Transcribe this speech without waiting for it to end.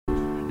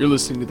You're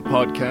listening to the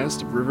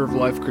podcast of River of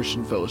Life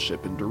Christian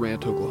Fellowship in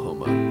Durant,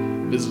 Oklahoma.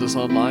 Visit us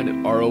online at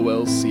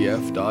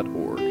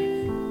rolcf.org.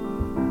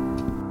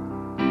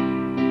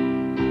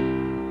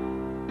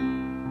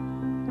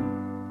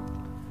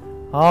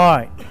 All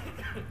right.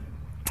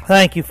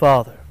 Thank you,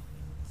 Father.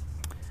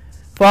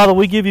 Father,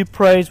 we give you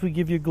praise, we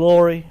give you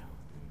glory.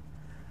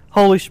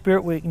 Holy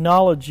Spirit, we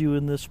acknowledge you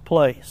in this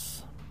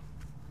place.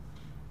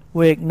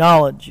 We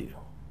acknowledge you.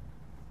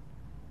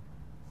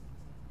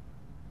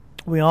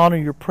 We honor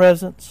your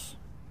presence.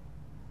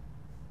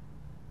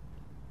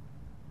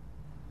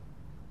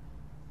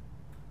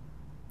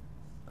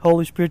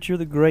 Holy Spirit, you're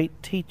the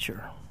great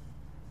teacher.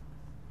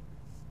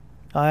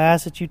 I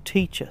ask that you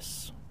teach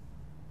us.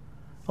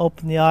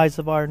 Open the eyes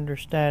of our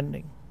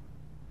understanding.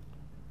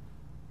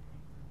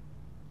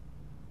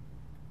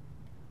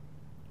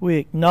 We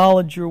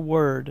acknowledge your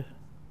word.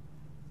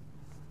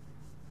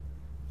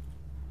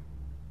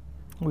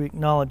 We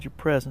acknowledge your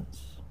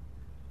presence.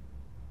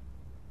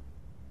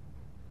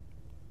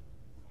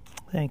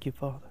 Thank you,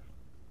 Father.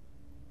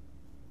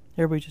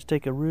 Everybody just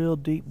take a real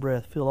deep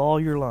breath. Fill all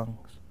your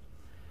lungs.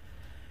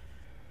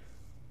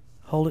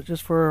 Hold it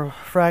just for a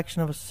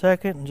fraction of a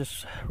second and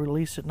just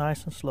release it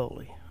nice and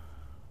slowly.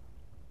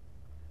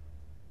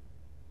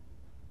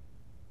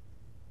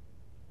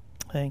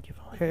 Thank you,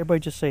 Father.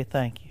 Everybody just say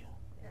thank you.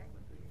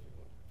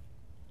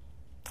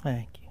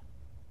 Thank you.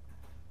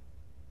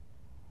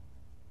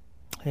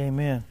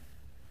 Amen.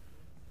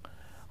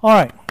 All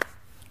right.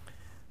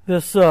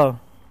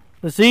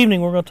 This evening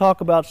we're going to talk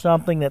about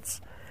something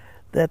that's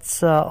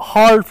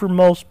hard for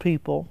most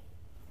people,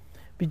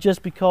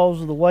 just because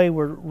of the way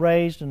we're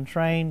raised and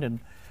trained and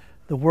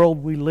the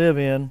world we live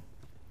in.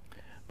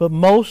 But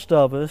most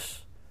of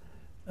us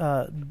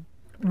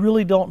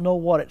really don't know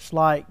what it's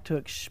like to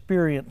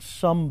experience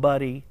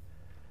somebody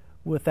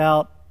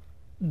without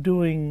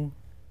doing.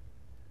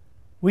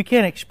 We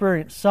can't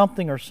experience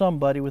something or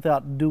somebody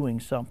without doing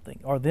something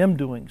or them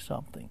doing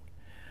something.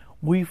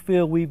 We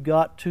feel we've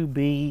got to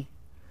be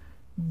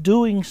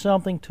doing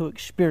something to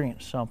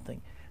experience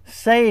something,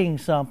 saying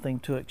something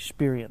to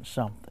experience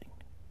something.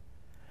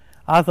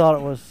 I thought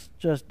it was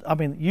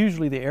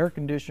usually the air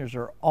conditioners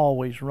are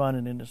always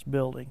running in this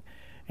building.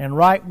 And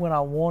right when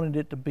I wanted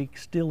it to be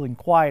still and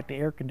quiet, the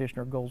air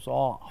conditioner goes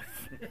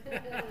off.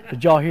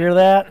 Did y'all hear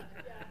that?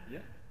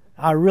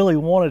 I really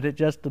wanted it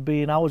just to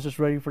be, and I was just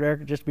ready for the air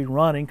just to be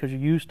running because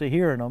you're used to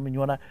hearing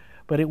them,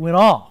 but it went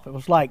off. It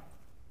was like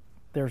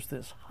there's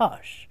this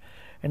hush.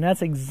 And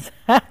that's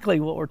exactly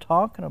what we're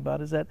talking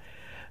about, is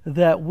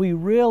that we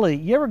really,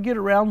 you ever get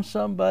around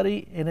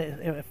somebody and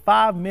if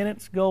 5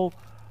 minutes go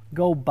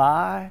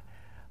by,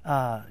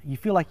 you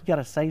feel like you got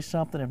to say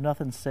something if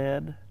nothing's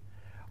said,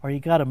 or you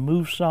got to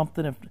move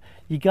something, if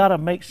you got to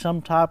make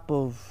some type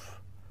of,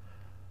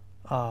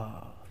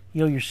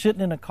 you're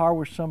sitting in a car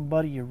with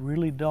somebody you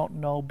really don't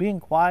know. Being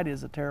quiet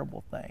is a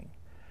terrible thing.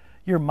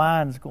 Your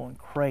mind's going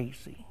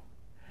crazy.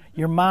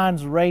 Your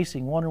mind's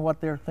racing, wondering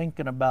what they're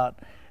thinking about.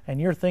 And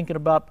you're thinking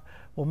about,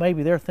 well,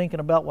 maybe they're thinking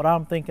about what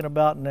I'm thinking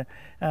about,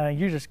 and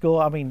you just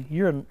go,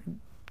 your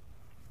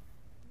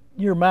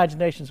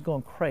imagination's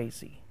going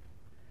crazy.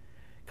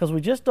 Because we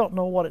just don't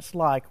know what it's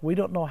like. We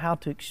don't know how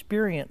to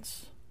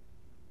experience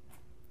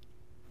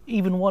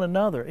even one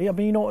another.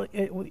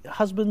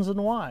 Husbands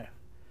and wife.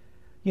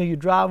 You're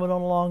driving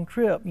on a long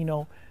trip,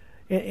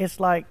 it's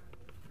like,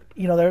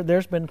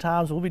 there's been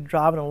times we'll be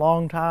driving a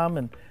long time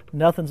and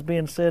nothing's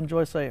being said, and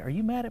Joy say, "Are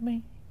you mad at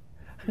me?"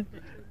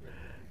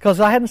 Because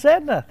I hadn't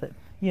said nothing.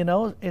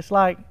 It's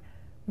like,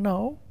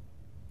 no.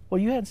 Well,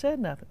 you hadn't said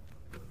nothing.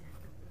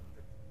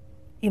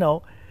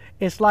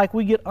 It's like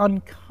we get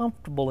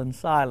uncomfortable in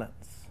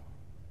silence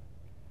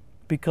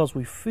because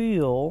we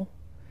feel,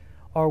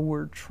 or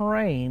we're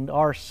trained,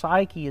 our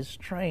psyche is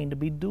trained to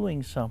be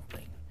doing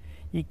something.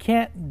 You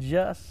can't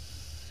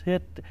just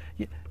sit.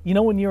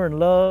 When you're in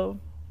love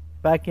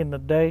back in the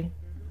day,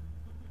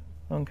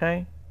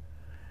 okay,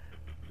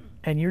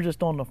 and you're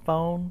just on the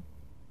phone,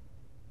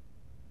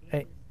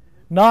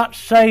 not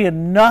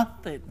saying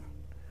nothing,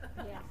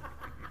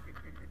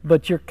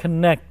 but you're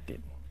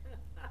connected.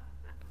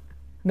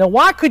 Now,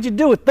 why could you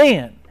do it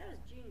then? That was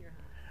junior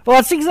high. Well,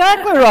 that's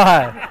exactly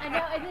right. I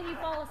know, and then you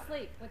fall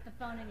asleep with the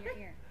phone in your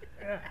ear.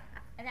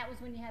 And that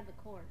was when you had the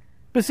cord.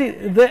 But see,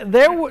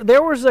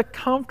 there was a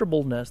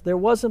comfortableness. There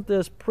wasn't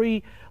this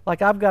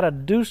like I've got to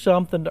do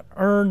something to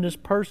earn this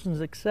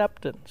person's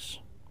acceptance.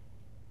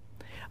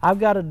 I've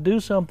got to do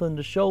something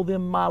to show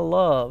them my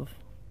love.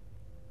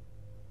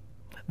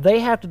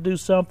 They have to do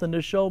something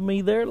to show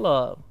me their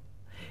love.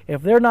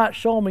 If they're not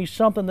showing me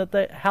something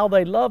how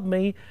they love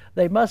me,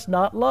 they must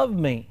not love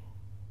me.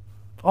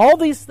 All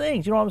these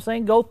things, you know what I'm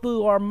saying, go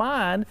through our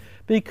mind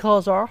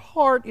because our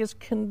heart is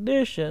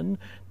conditioned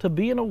to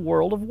be in a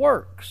world of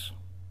works.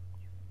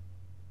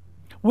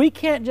 We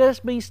can't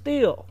just be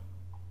still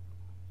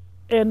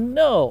and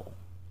know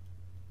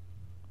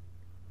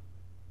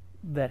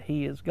that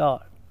He is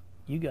God.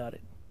 You got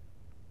it.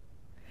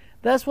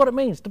 That's what it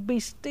means, to be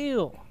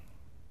still.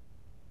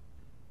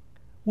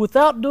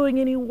 Without doing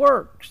any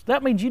works.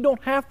 That means you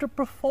don't have to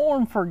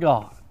perform for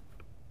God.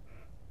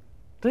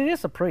 See, this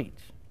is a preach.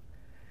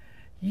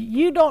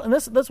 You don't, and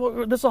this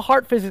is a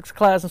heart physics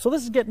class, and so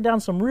this is getting down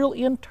some real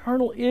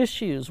internal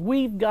issues.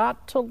 We've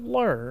got to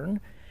learn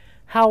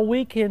how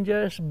we can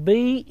just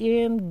be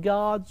in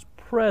God's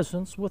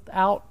presence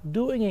without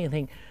doing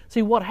anything.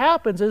 See, what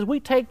happens is we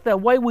take the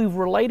way we've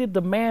related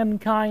to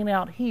mankind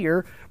out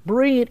here,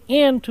 bring it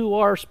into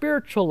our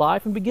spiritual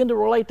life, and begin to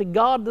relate to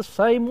God the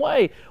same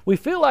way. We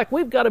feel like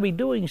we've got to be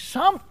doing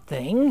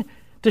something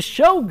to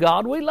show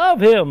God we love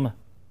Him.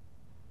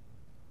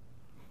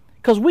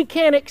 Because we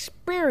can't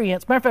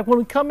experience, matter of fact, when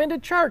we come into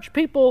church,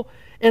 people,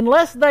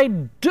 unless they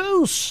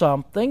do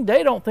something,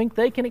 they don't think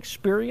they can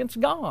experience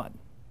God.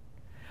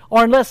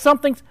 Or unless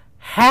something's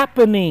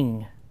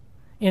happening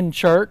in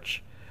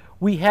church,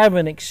 we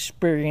haven't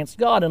experienced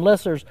God.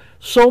 Unless there's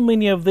so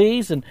many of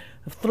these, and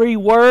 3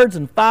 words,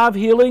 and 5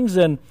 healings,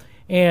 and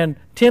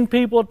 10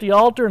 people at the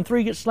altar, and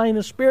 3 get slain in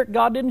the Spirit,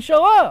 God didn't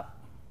show up.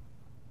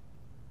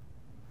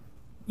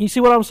 You see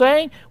what I'm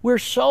saying? We're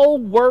so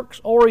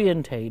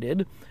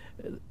works-orientated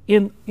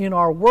in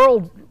our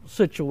world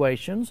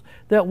situations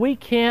that we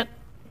can't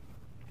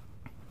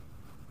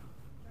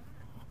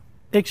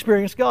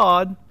experience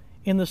God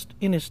in His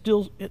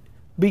still.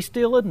 Be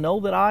still and know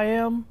that I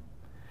am.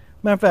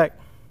 Matter of fact,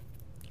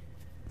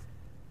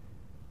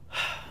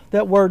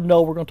 that word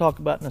 "know" we're going to talk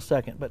about in a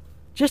second. But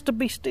just to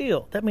be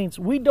still, that means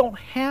we don't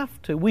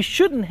have to. We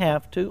shouldn't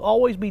have to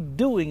always be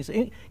doing.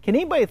 Can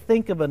anybody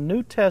think of a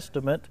New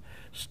Testament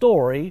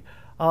story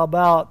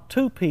about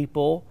 2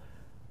 people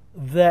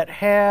that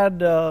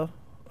had,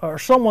 or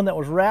someone that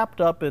was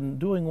wrapped up in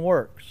doing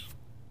works?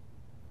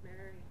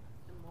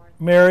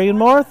 Mary and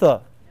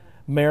Martha.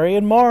 Mary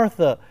and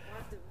Martha.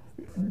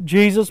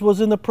 Jesus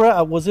was in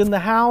the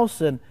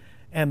house, and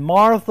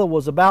Martha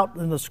was about,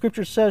 and the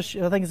Scripture says,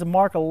 I think it's in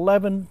Mark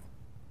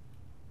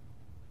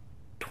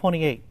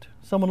 11:28.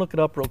 Someone look it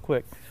up real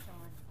quick.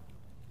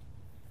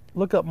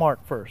 Look up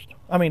Mark first.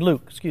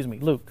 Luke. Excuse me,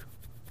 Luke.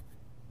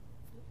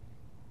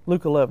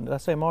 Luke 11. Did I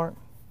say Mark?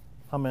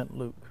 I meant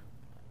Luke.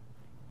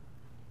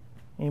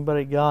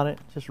 Anybody got it?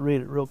 Just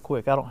read it real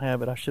quick. I don't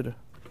have it. I should have.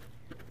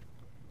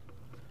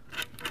 He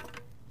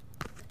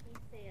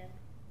said,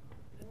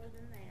 more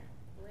than that,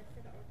 blessed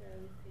are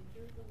those who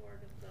do the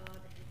word of God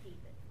and keep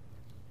it.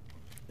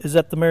 Is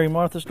that the Mary and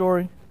Martha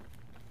story?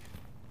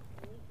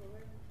 Luke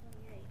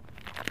 11:28.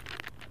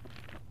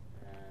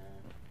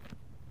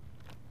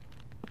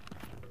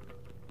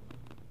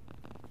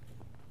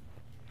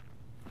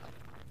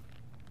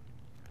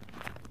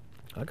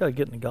 I got to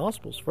get in the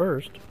Gospels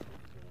first.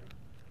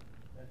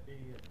 That'd be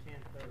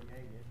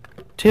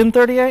 10:38.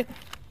 10:38?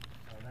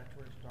 That's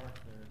where it starts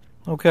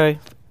there. Okay. It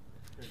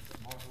says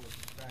that Martha was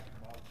distracted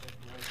by all the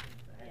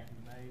preparations that had to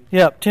be made.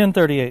 Yep,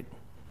 10:38.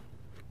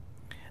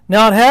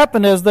 Now it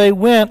happened as they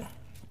went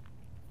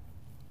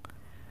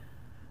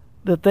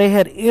that they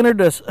had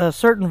entered a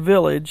certain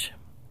village,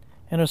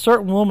 and a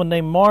certain woman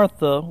named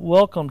Martha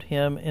welcomed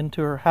him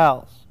into her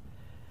house.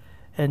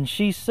 And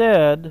she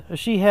said,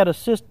 she had a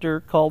sister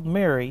called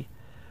Mary,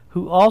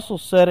 who also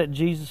sat at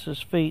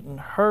Jesus' feet and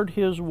heard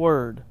his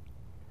word.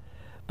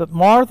 But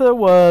Martha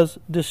was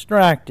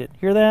distracted.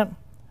 Hear that?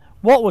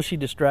 What was she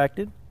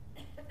distracted?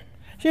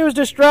 She was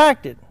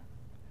distracted.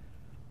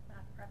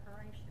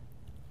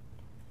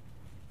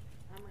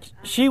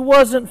 She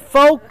wasn't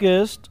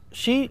focused.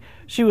 She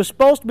was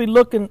supposed to be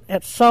looking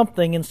at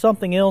something, and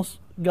something else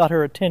got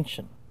her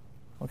attention.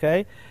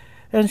 Okay?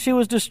 And she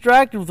was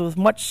distracted with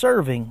much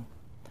serving.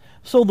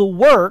 So the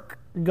work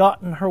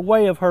got in her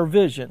way of her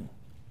vision.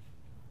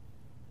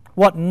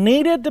 What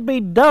needed to be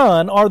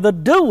done, or the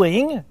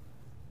doing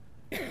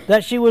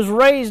that she was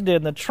raised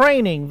in, the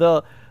training,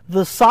 the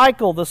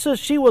cycle,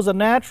 she was a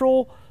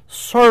natural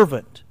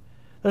servant.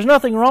 There's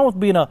nothing wrong with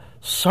being a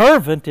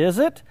servant, is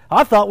it?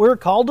 I thought we were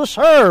called to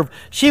serve.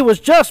 She was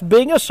just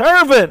being a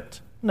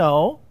servant.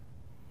 No,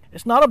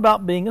 it's not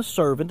about being a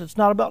servant. It's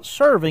not about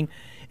serving.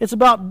 It's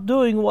about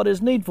doing what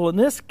is needful. In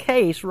this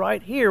case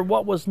right here,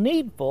 what was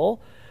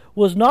needful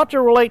was not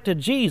to relate to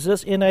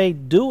Jesus in a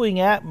doing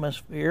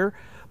atmosphere,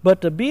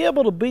 but to be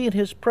able to be in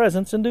His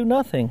presence and do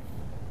nothing.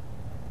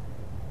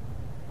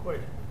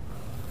 Question.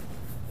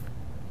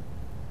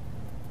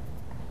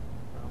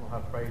 I don't know how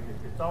to phrase it.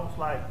 It's almost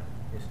like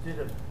instead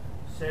of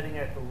sitting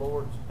at the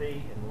Lord's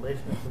feet and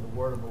listening to the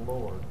word of the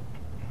Lord,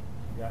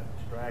 you got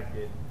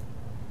distracted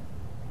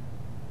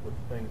with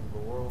the things of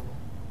the world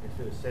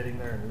instead of sitting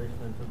there and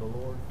listening to the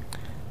Lord.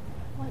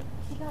 Well,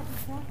 she got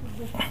distracted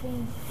with the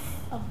things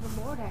of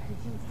the Lord after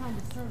she was trying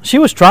to serve. She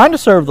was trying to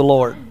serve the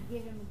Lord. Trying to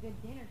give him a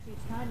good dinner. She was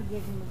trying to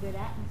give him a good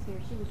atmosphere.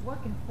 She was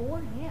working for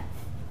him.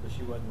 But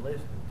she wasn't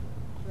listening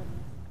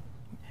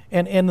to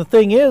him. And the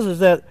thing is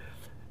that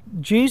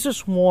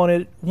Jesus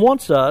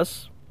wants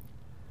us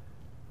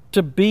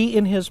to be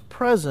in His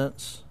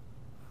presence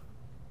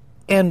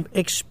and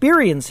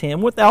experience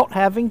Him without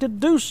having to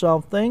do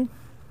something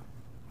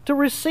to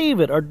receive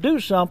it or do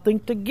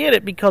something to get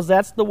it, because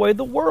that's the way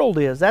the world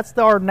is. That's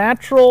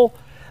the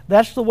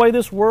way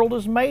this world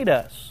has made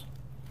us.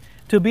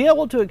 To be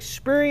able to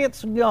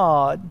experience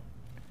God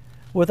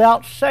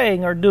without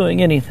saying or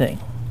doing anything.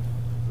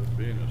 But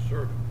being a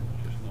servant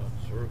is just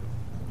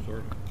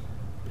servant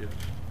is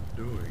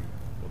doing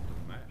what the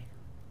master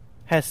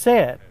has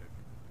said.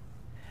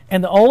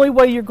 And the only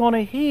way you're going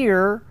to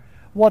hear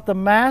what the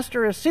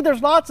master is... See,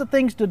 there's lots of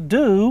things to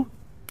do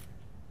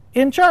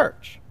in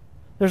church.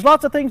 There's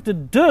lots of things to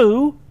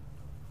do,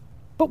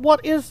 but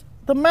what is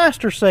the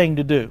master saying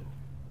to do?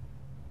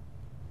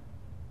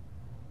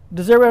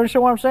 Does everybody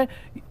understand what I'm saying?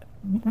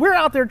 We're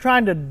out there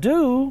trying to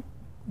do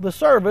the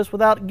service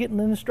without getting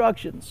the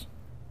instructions.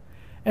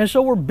 And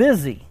so we're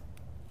busy.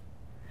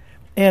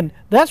 And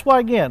that's why,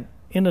 again,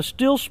 in a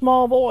still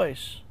small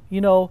voice,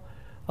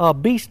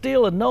 be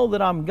still and know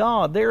that I'm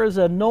God. There is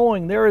a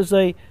knowing. There is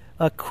a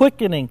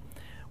quickening.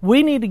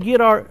 We need to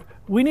get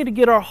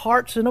our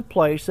hearts in a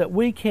place that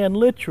we can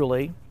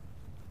literally...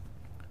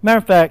 Matter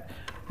of fact,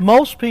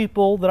 most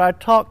people that I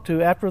talk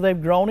to after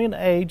they've grown in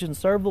age and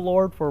served the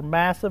Lord for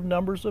massive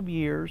numbers of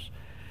years,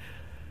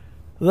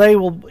 they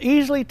will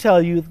easily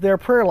tell you that their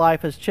prayer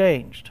life has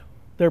changed.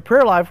 Their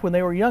prayer life when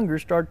they were younger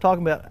started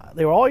talking about,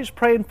 they were always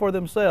praying for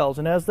themselves,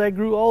 and as they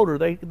grew older,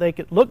 they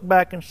could look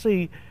back and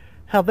see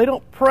how they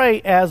don't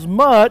pray as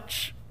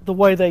much the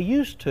way they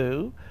used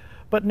to,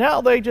 but now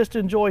they just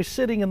enjoy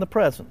sitting in the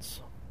presence,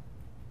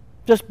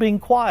 just being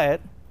quiet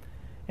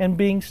and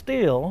being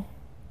still.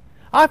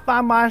 I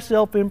find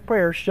myself in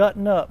prayer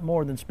shutting up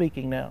more than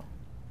speaking now.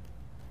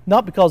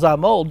 Not because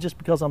I'm old, just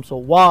because I'm so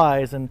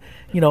wise and,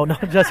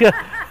 not just...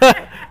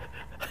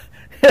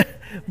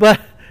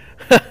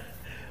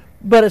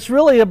 but it's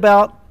really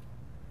about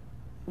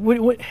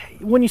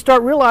when you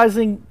start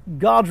realizing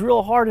God's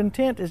real heart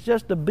intent is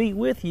just to be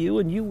with you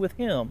and you with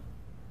Him.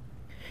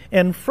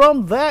 And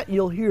from that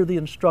you'll hear the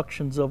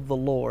instructions of the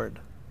Lord.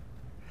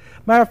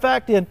 Matter of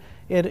fact, in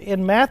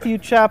Matthew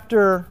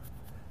chapter...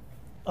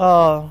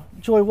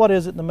 Joy, what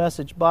is it in the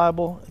Message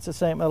Bible? It's the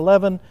same.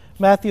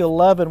 Matthew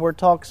 11, where it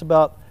talks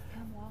about...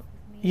 Come walk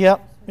with me.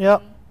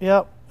 Yep.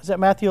 Is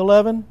that Matthew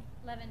 11?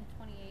 11,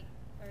 28,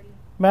 30.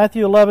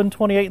 Matthew 11,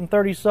 28 and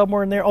 30,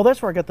 somewhere in there. Oh,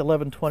 that's where I got the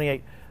 11,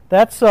 28.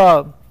 That's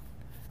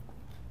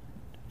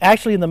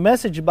actually in the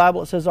Message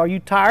Bible. It says, "Are you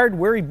tired,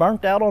 weary,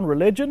 burnt out on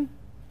religion?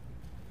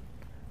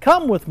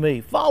 Come with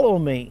me, follow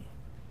me."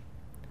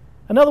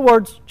 In other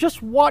words,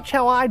 just watch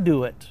how I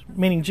do it,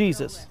 meaning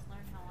Jesus.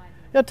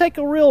 Now take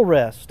a real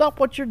rest. Stop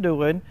what you're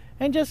doing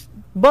and just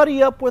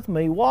buddy up with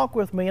me, walk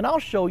with me, and I'll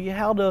show you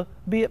how to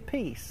be at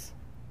peace.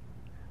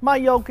 My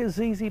yoke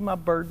is easy, my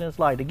burden is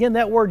light. Again,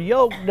 that word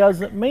yoke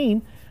doesn't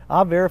mean,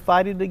 I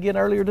verified it again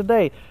earlier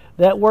today,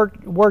 that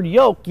word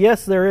yoke,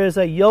 yes, there is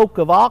a yoke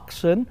of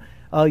oxen,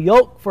 a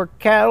yoke for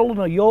cattle, and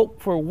a yoke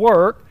for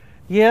work.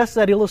 Yes,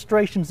 that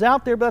illustration's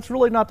out there, but that's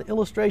really not the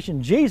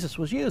illustration Jesus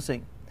was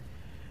using.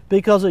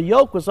 Because a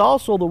yoke was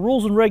also the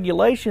rules and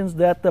regulations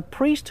that the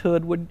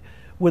priesthood would...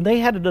 When they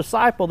had a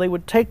disciple, they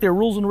would take their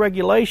rules and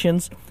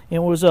regulations, and it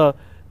was the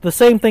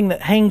same thing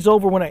that hangs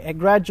over when at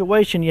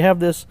graduation you have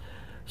this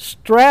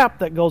strap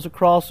that goes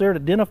across there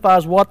that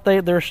identifies what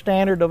their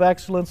standard of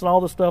excellence and all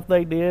the stuff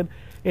they did.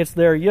 It's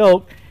their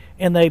yoke,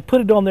 and they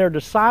put it on their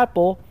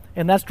disciple,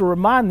 and that's to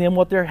remind them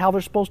how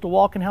they're supposed to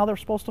walk and how they're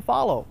supposed to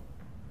follow.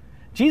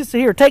 Jesus said,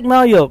 "Here, take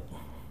my yoke.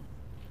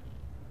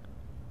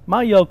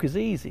 My yoke is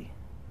easy."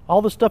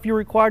 All the stuff you're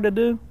required to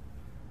do,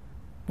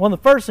 one of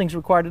the first things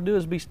required to do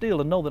is be still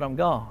and know that I'm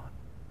God.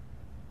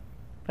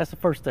 That's the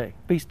first thing.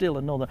 Be still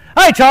and know that.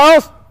 Hey,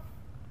 Charles!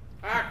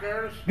 Hi,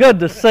 Curtis. Good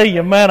to see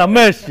you, man. I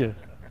missed you.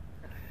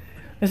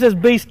 It says,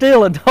 be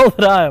still and know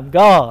that I am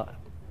God.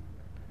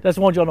 That's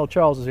the one y'all know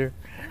Charles is here.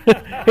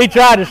 He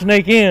tried to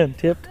sneak in,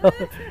 tiptoe.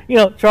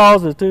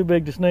 Charles is too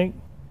big to sneak.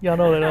 Y'all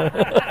know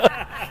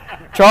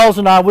that. Charles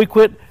and I, we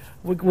quit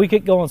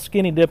going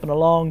skinny dipping a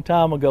long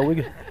time ago.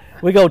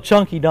 We go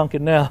chunky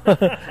dunking now.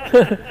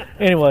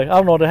 Anyway, I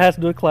don't know what it has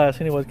to do with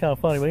class. Anyway, it's kind of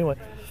funny. But anyway.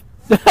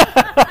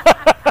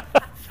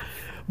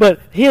 But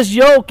his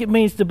yoke, it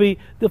means to be,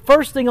 the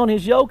first thing on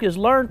his yoke is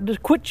learn to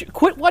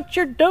quit what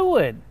you're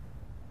doing.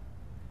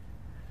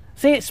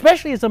 See,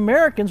 especially as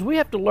Americans, we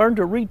have to learn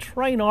to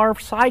retrain our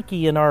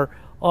psyche and our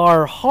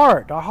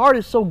heart. Our heart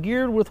is so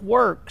geared with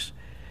works.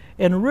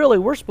 And really,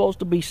 we're supposed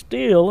to be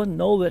still and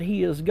know that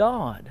He is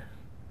God.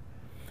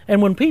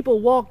 And when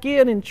people walk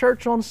in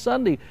church on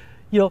Sunday,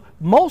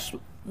 most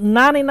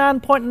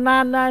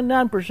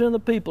 99.999% of the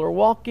people are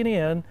walking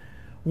in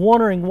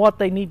wondering what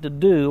they need to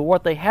do, or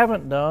what they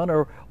haven't done,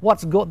 or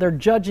they're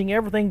judging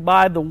everything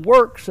by the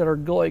works that are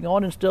going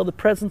on instead of the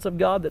presence of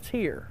God that's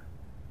here.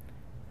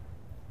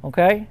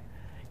 Okay?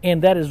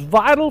 And that is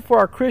vital for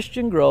our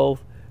Christian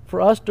growth,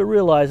 for us to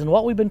realize, and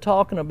what we've been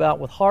talking about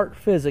with heart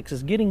physics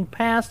is getting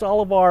past all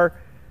of our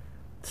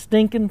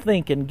stinking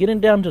thinking, getting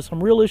down to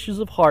some real issues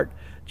of heart,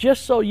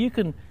 just so you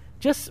can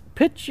just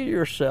picture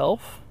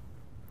yourself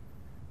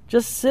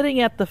just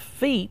sitting at the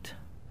feet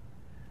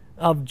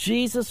of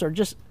Jesus, or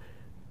just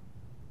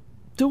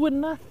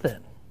doing nothing.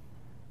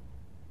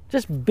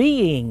 Just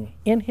being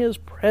in His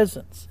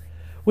presence.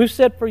 We've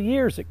said for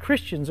years that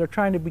Christians are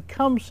trying to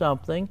become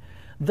something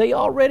they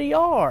already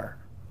are.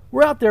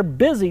 We're out there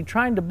busy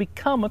trying to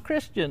become a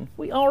Christian.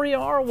 We already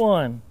are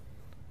one.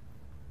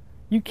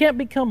 You can't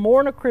become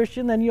more than a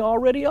Christian than you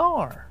already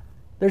are.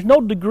 There's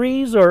no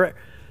degrees or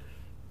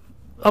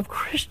of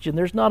Christian.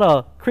 There's not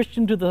a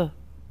Christian to the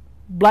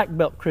black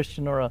belt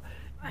Christian or a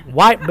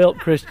white belt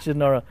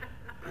Christian or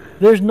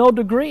there's no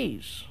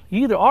degrees.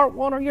 You either are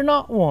one or you're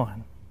not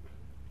one.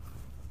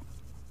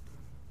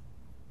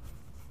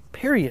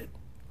 Period.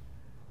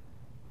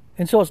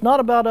 And so it's not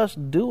about us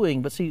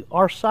doing, but see,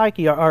 our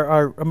psyche,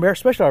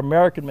 especially our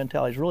American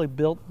mentality is really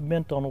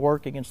meant on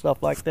working and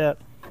stuff like that.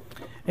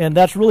 And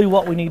that's really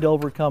what we need to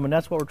overcome, and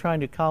that's what we're trying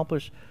to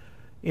accomplish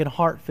in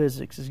heart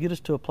physics, is get us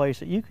to a place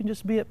that you can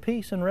just be at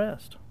peace and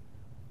rest.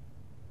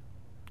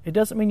 It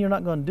doesn't mean you're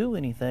not going to do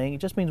anything. It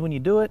just means when you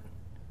do it,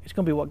 it's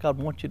going to be what God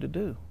wants you to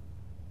do.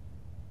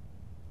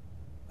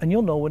 And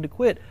you'll know when to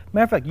quit.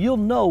 Matter of fact, you'll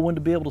know when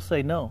to be able to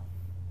say no.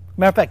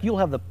 Matter of fact, you'll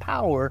have the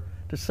power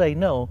to say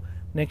no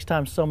next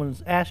time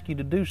someone's asked you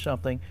to do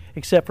something,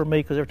 except for me,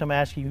 because every time I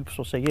ask you, you're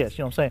supposed to say yes.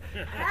 You know what I'm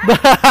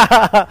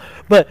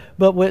saying?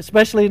 but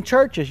especially in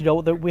churches,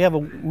 we have a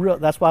real.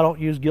 That's why I don't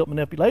use guilt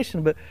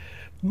manipulation. But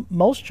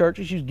most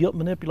churches use guilt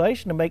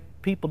manipulation to make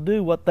people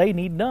do what they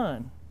need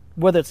done,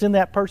 whether it's in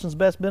that person's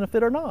best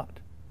benefit or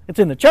not. It's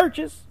in the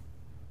churches.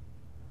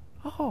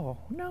 Oh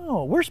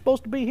no, we're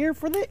supposed to be here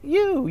for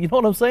you. You know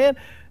what I'm saying?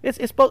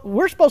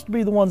 We're supposed to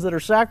be the ones that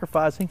are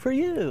sacrificing for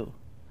you.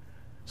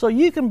 So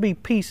you can be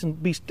peace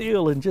and be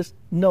still and just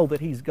know that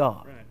He's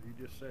God. Right,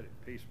 you just said it.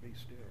 Peace be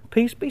still.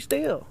 Peace be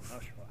still.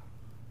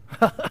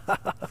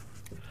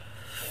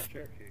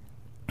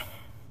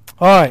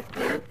 All right.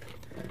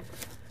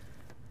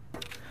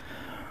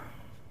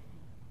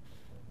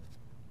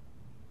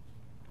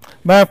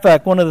 Matter of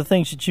fact, one of the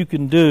things that you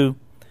can do,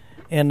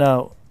 and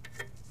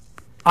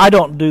I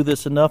don't do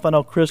this enough. I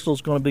know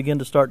Crystal's going to begin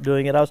to start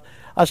doing it. I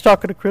was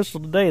talking to Crystal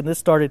today, and this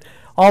started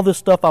all this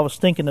stuff I was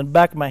thinking in the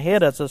back of my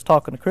head as I was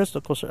talking to Crystal.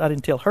 Of course, I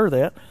didn't tell her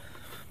that,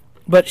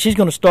 but she's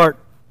going to start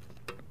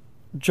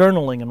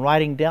journaling and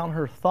writing down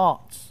her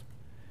thoughts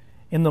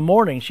in the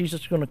morning. She's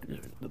just going to,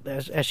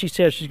 as she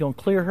says, she's going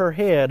to clear her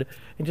head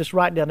and just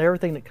write down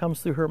everything that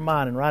comes through her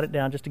mind and write it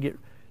down just to get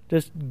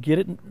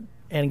it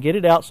and get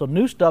it out so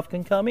new stuff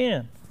can come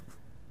in.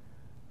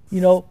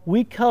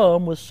 We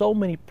come with so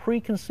many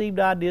preconceived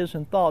ideas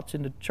and thoughts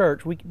into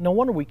church. No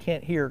wonder we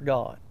can't hear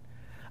God.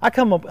 I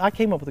came up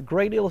with a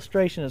great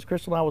illustration as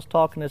Crystal and I was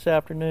talking this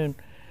afternoon.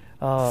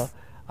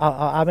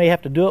 I may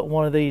have to do it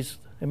one of these.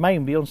 It may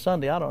even be on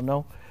Sunday. I don't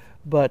know.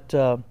 But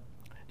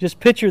just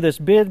picture this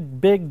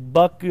big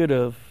bucket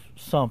of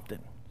something.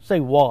 Say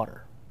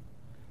water.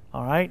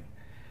 All right?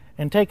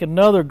 And take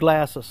another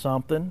glass of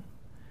something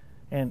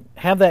and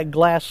have that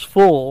glass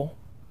full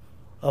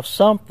of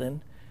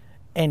something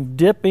and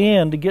dip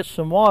in to get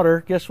some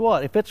water. Guess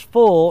what? If it's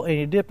full and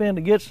you dip in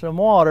to get some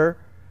water,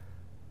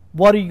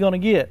 what are you going to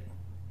get?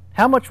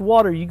 How much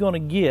water are you going to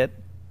get?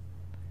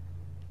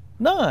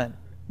 None.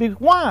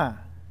 Why?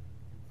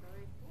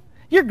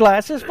 Your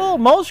glass is full.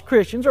 Most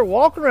Christians are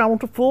walking around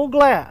with a full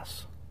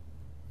glass.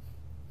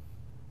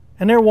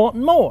 And they're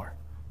wanting more.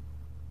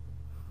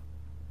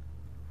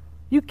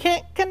 You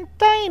can't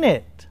contain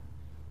it.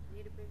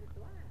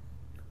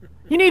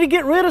 You need to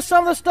get rid of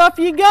some of the stuff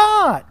you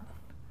got.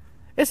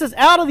 It says,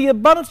 out of the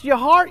abundance of your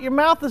heart, your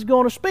mouth is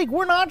going to speak.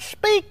 We're not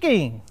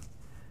speaking.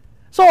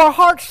 So our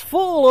heart's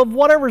full of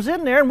whatever's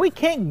in there, and we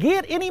can't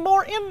get any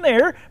more in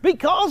there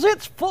because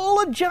it's full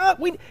of junk.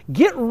 We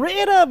get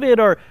rid of it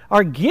or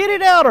get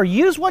it out or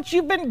use what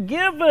you've been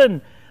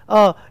given.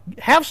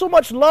 Have so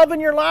much love in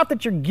your life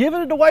that you're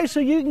giving it away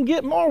so you can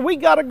get more. We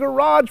got a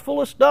garage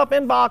full of stuff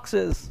in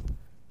boxes.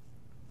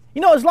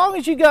 As long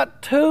as you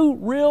got 2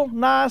 real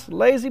nice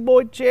lazy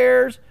boy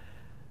chairs,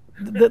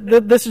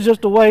 this is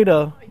just a way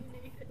to...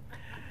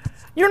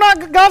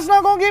 God's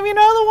not going to give you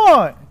another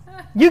one.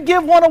 You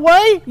give one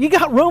away, you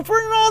got room for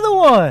another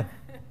one.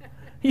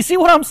 You see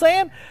what I'm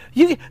saying?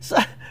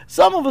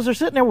 Some of us are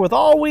sitting there with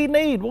all we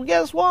need. Well,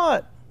 guess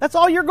what? That's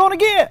all you're going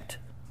to get,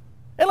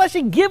 unless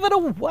you give it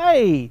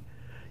away.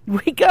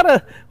 We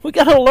gotta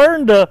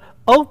learn to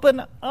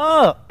open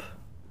up.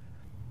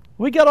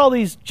 We got all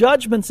these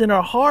judgments in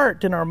our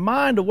heart, in our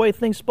mind, the way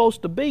things are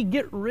supposed to be.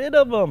 Get rid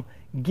of them.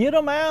 Get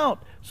them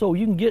out so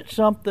you can get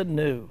something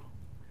new.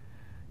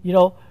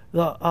 Well,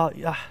 Our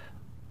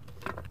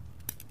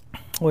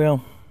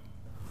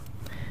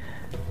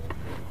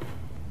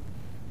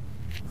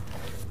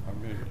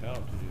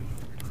mentality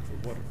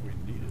is, what if we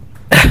need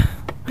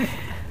it?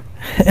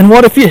 and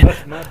what if you...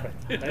 That's my bad.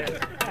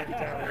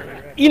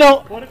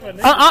 What if I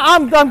need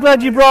I'm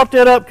glad you brought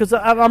that up because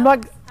I'm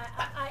not...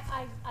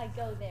 I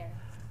go there.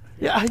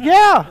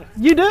 Yeah,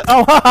 you do.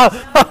 Oh,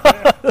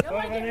 Don't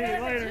want to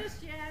get rid of it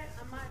just yet.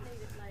 I might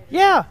need it later.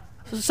 yeah.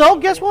 So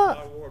guess My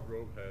what?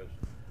 wardrobe has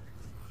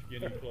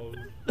skinny clothes.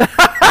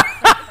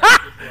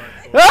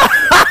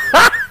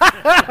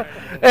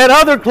 And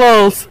other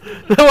clothes,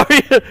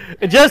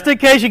 just in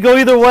case you go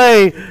either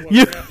way.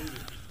 You. I'm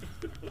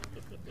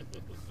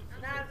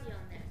not on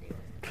that deal.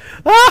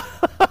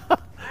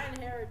 I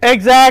inherited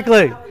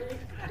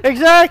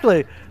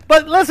Exactly.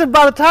 But listen,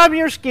 by the time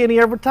you're skinny,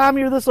 every time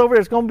you're this over,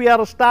 it's going to be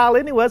out of style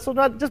anyway. So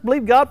just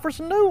believe God for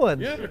some new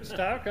ones. Yeah, but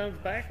style comes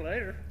back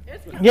later.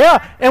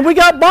 Yeah, and we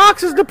got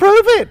boxes to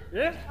prove it.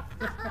 Yeah.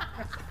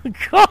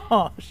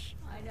 Gosh.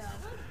 I know.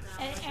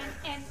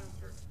 And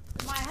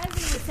my husband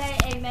would say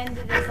amen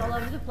to this all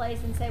over the place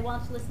and say, why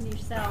don't you listen to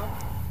yourself?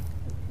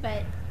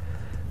 But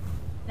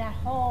that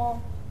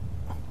whole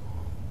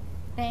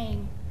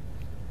thing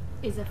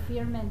is a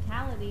fear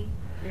mentality,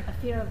 a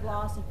fear of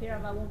loss, a fear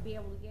of I won't be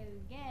able to get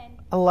it again.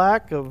 A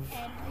lack of...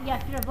 And yeah,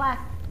 fear of lack.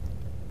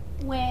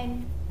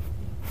 When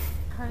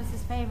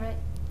Curtis's favorite,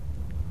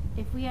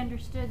 if we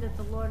understood that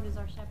the Lord is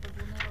our shepherd,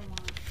 we'll never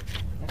want.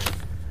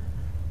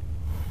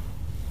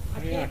 I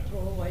can't throw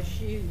away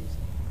shoes.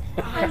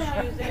 I I know.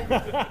 have shoes every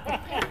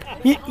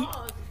day.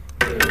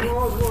 Because in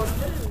World War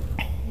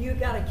II, you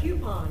got a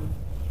coupon.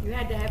 You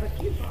had to have a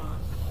coupon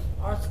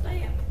or a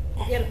stamp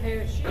to get a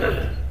pair of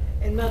shoes.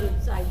 And Mother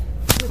would say,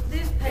 put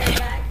this pair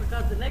back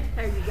because the next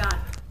pair you got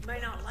may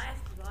not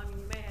last as long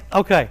and you may have to...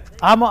 Okay,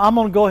 I'm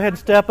going to go ahead and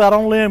step out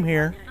on a limb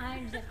here. I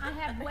understand. I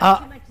have way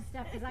too much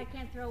stuff because I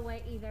can't throw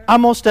away either.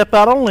 I'm going to step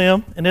out on a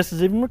limb, and this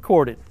is even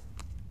recorded.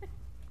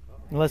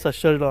 Unless I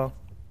shut it off.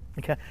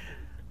 Okay. Are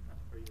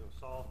you going to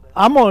solve that?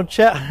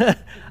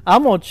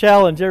 I'm going to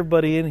challenge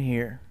everybody in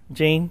here.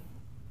 Gene,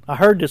 I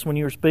heard this when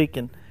you were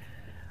speaking.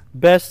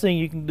 Best thing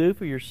you can do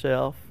for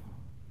yourself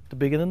to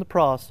begin in the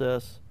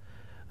process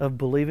of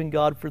believing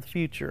God for the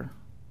future.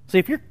 See,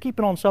 if you're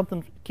keeping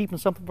something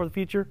for the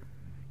future,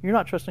 you're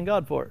not trusting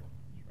God for it.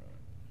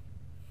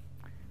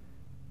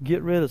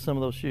 Get rid of some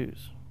of those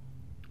shoes.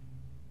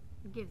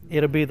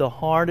 It'll be the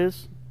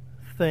hardest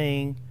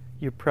thing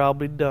you've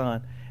probably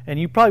done. And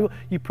you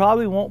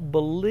probably won't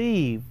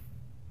believe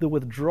the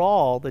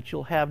withdrawal that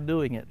you'll have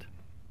doing it.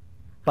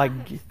 Like,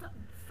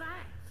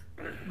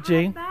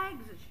 Gene,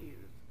 bags of shoes.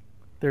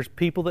 there's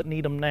people that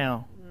need them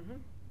now. Mm-hmm.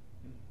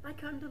 They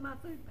come to my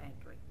food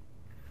pantry.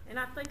 And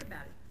I think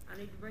about it. I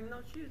need to bring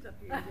those shoes up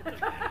here. And get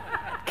them.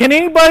 Can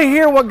anybody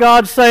hear what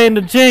God's saying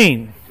to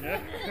Gene?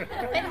 But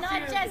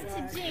not just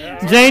to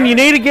Gene. Jane, you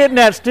need to get in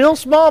that still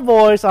small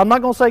voice. I'm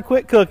not going to say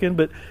quit cooking,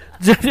 but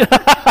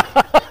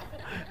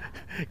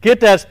get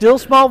that still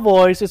small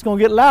voice. It's going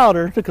to get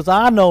louder because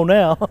I know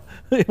now.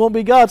 It won't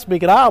be God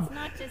speaking. It's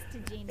not just to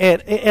Gene.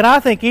 And I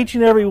think each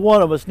and every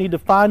one of us need to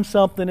find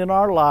something in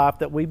our life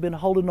that we've been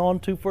holding on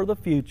to for the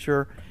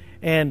future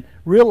and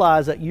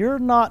realize that you're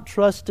not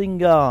trusting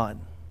God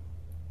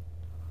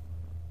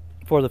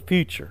for the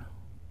future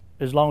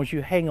as long as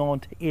you hang on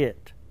to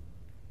it.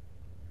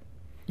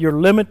 You're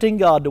limiting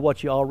God to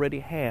what you already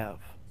have.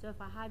 So if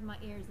I hide my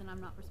ears, then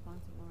I'm not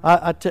responsible.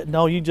 Right?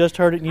 No, you just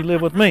heard it and you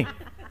live with me.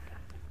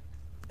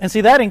 And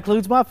see, that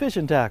includes my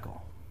fishing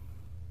tackle.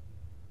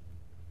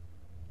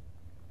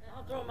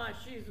 I'll throw my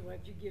shoes away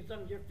if you give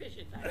some of your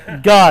fishing tackle.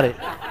 Got it.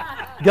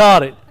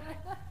 Got it.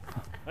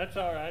 That's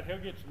all right. He'll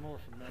get some more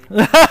from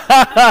me.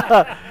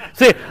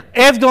 See,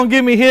 Ed's going to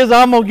give me his,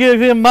 I'm going to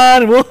give him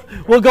mine, and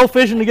we'll go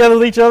fishing together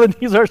with each other and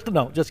use our stuff.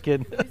 No, just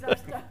kidding. Use our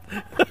stuff.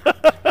 Y'all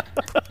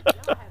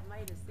have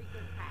made a secret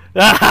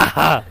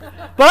pact.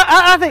 But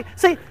I think,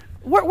 see,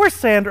 where's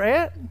Sandra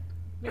at? With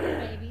the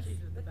babies. She's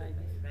with the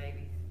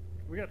babies.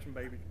 We got some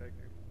babies back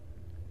there.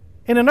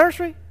 In the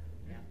nursery?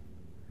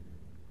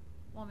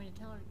 Want me to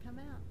tell her to come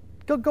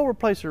out? Go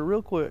replace her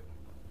real quick.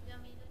 You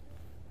want me to?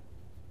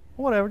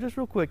 Whatever, just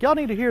real quick. Y'all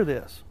need to hear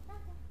this.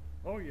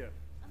 Oh, yeah.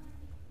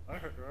 I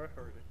heard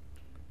it.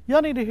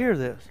 Y'all need to hear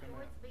this. It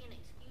would be an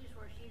excuse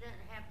where she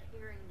doesn't have to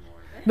hear anymore.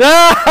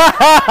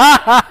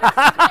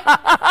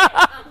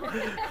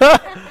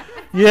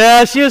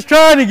 Yeah, she is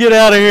trying to get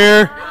out of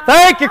here.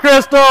 Thank you,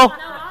 Crystal. No,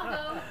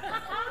 I'll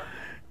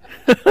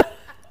go.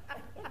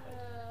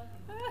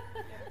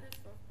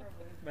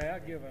 May I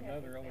give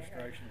another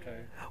illustration too?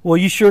 Well,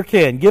 you sure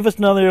can. Give us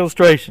another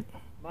illustration.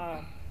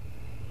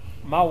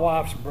 My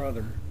wife's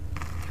brother,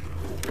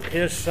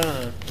 his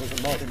son was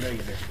a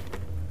multimillionaire.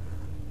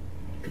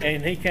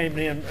 And he came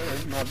in,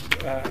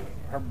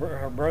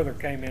 her brother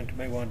came in to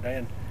me one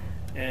day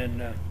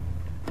and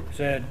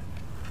said,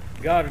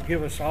 God would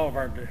give us all of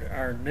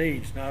our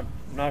needs, not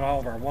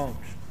all of our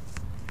wants.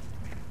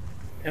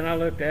 And I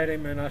looked at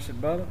him and I said,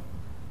 brother,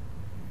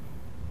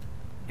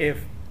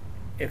 if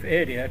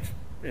Eddie,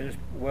 is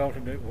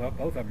well-to-do, well,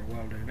 both of them are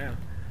well-to-do now.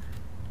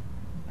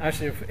 I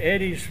said, if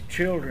Eddie's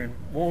children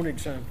wanted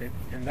something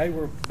and they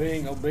were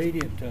being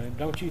obedient to him,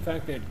 don't you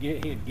think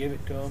he'd give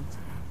it to them,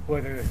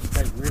 whether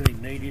they really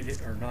needed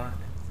it or not?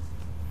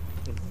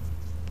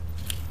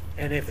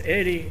 And if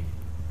Eddie,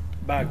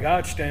 by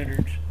God's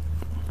standards,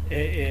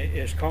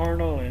 is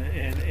carnal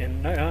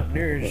and not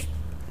near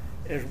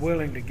as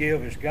willing to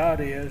give as God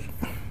is,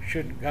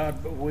 shouldn't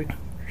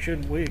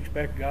we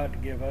expect God to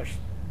give us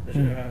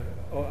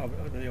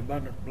the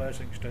abundant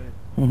blessings too?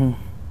 Mm-hmm.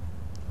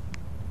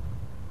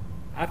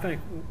 I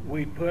think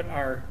we put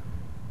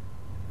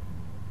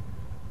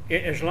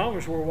as long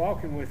as we're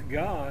walking with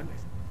God,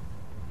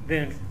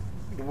 then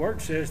the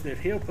Word says that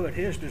He'll put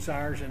His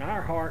desires in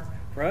our heart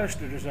for us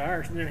to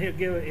desire, and then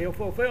He'll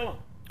fulfill them.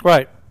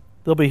 Right.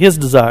 They'll be His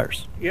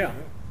desires. Yeah.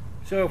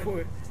 So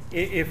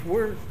if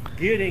we're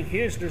getting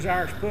His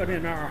desires put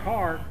in our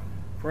heart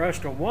for us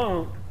to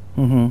want,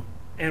 Mm-hmm.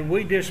 and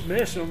we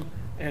dismiss them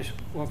as,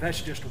 well,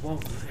 that's just a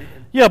woman.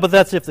 Yeah, but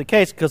that's if the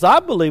case, because I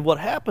believe what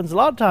happens, a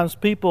lot of times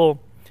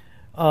people,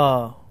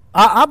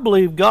 I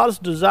believe God's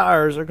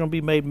desires are going to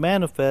be made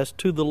manifest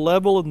to the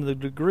level and the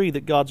degree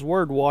that God's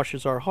Word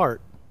washes our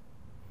heart.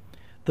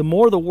 The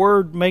more the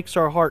Word makes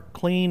our heart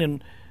clean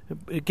and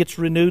it gets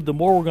renewed, the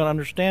more we're going to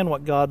understand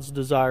what God's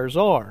desires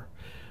are.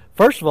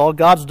 First of all,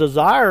 God's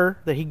desire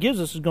that He gives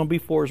us is going to be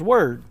for His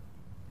Word.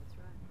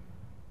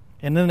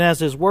 And then as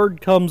His Word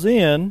comes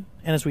in,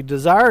 and as we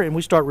desire and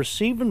we start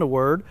receiving the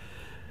Word,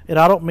 and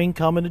I don't mean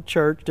coming to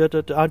church,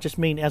 I just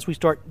mean as we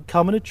start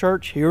coming to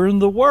church, hearing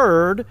the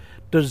Word,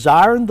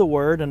 desiring the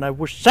Word, and I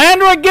wish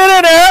Sandra, get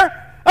in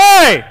there!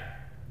 Hey!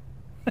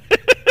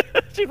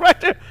 She's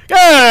right there. Get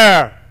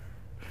in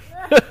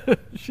there!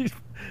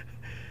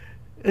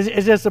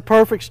 It's just a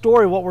perfect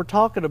story of what we're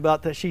talking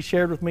about that she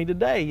shared with me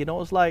today. You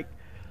know, it's like,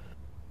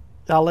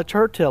 I'll let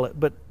her tell it,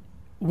 but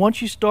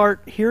once you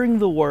start hearing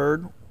the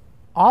Word,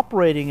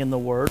 operating in the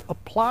Word,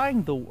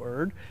 applying the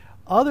Word,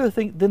 other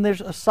things, then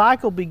there's a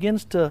cycle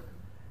begins to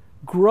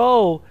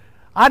grow.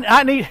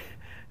 I need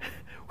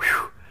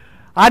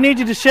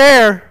you to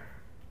share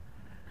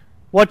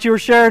what you were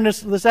sharing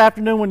this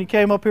afternoon when you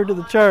came up here to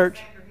the church.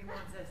 He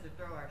wants us to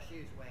throw our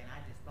shoes away, and I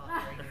just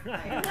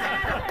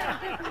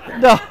thought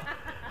No.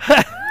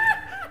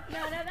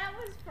 No, that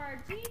was for our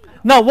Jesus.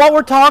 No, what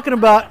we're talking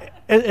about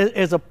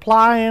is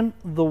applying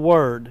the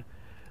Word.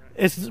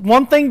 It's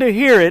one thing to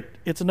hear it.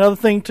 It's another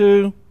thing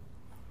to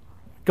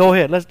go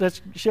ahead.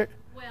 Let's share.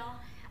 Well,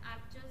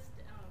 I've just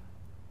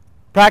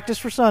Practice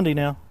for Sunday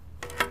now.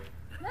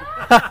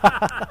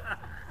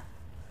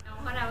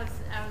 what I was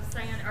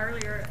saying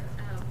earlier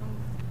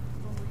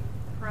when we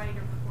prayed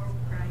or before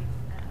we prayed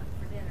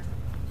for dinner.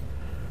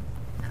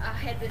 I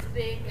had this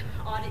big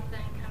audit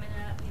thing coming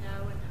up, you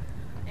know,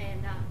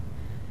 and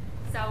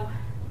so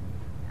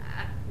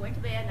I went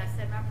to bed and I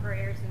said my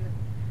prayers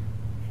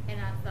and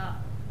I thought,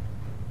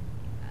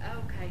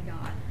 okay,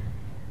 God,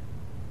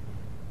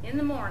 in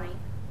the morning,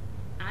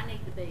 I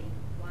need to be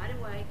wide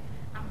awake.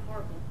 I'm a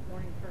horrible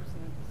morning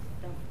person.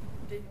 I don't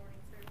do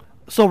mornings very well.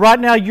 So right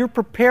now you're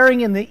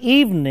preparing in the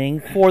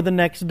evening for the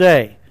next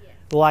day, Yes.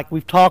 like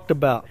we've talked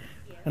about,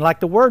 Yes. and like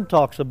the Word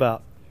talks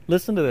about.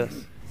 Listen to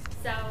this.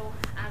 So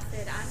I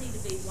said, I need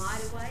to be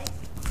wide awake. I need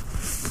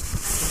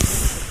to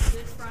have a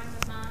good frame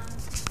of mind,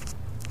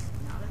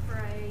 not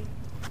afraid.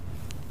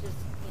 Just,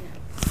 you know,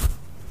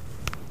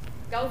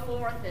 go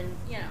forth and,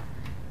 you know,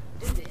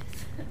 do this.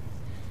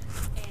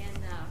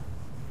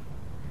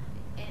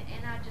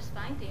 and I just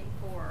thanked Him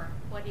for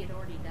what He had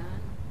already done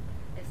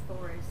as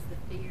far as the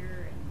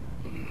fear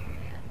and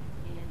that.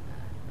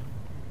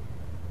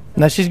 And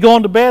Now she's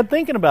going to bed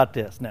thinking about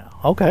this now.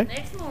 Okay.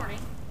 next morning,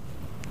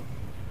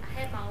 I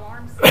had my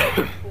alarm set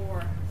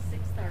for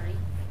 6:30.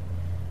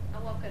 I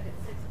woke up at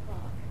 6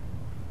 o'clock,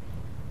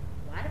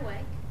 wide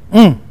awake,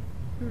 and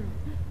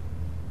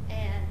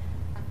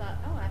I thought,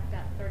 oh, I've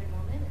got 30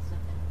 more minutes. And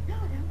I thought, no,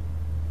 I don't.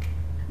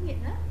 I'm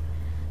getting up.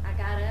 I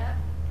got up,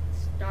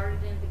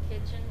 started in the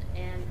kitchen,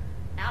 and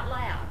out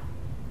loud,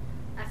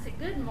 I said,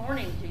 "Good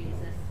morning,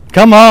 Jesus."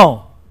 Come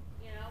on.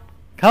 You know,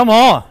 Come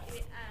on.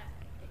 it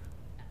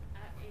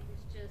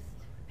was just.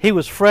 He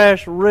was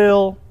fresh,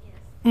 real. Yes.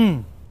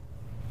 Mm.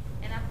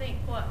 And I think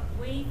what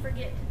we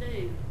forget to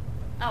do.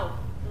 Oh,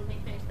 let me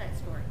finish that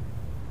story.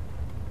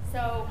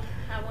 So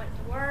I went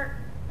to work,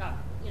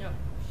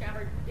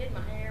 showered, did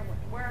my hair,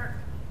 went to work.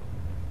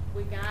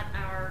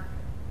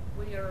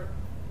 We are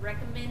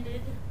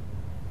recommended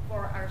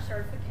for our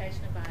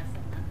certification of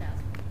ISO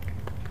 9000.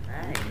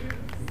 Right.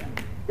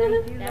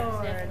 Thank you, That was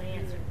Lord. definitely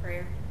answered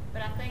prayer.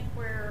 But I think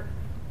where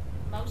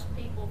most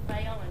people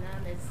fail, and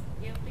I'm as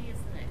guilty as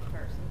the next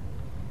person,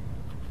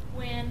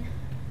 when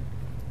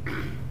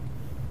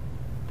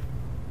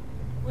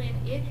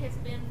it has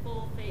been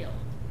fulfilled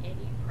and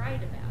you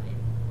prayed about it,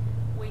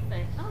 we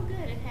think, oh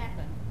good, it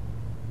happened.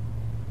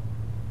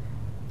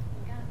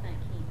 We gotta thank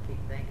Him.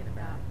 Keep thinking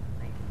about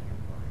thanking Him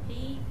for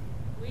it.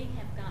 We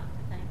have got to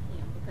thank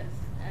Him because,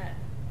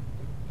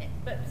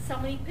 but so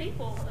many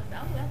people, oh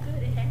well,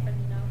 good, it happened,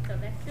 so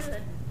that's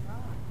good.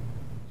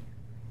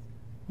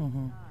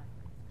 Mm-hmm.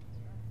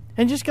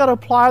 And just got to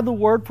apply the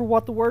Word for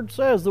what the Word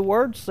says. The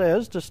Word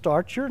says to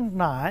start your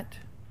night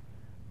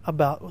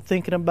about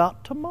thinking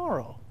about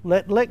tomorrow.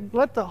 Let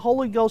the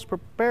Holy Ghost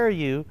prepare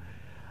you.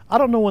 I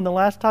don't know when the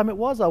last time it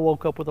was I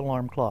woke up with an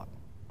alarm clock.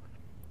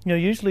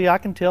 Usually I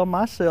can tell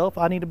myself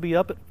I need to be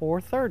up at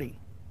 4:30.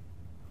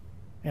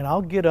 And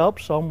I'll get up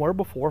somewhere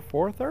before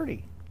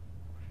 4:30.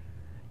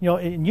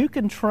 And you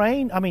can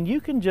train, you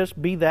can just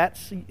be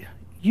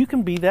you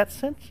can be that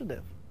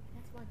sensitive.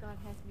 That's why God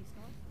has me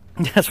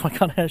snoring. That's why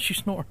God has you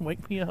snore and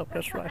wake me up.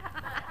 That's right.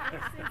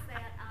 Ever since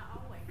that, I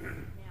always,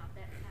 now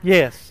that's how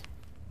Yes.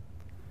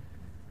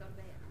 I go to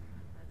bed.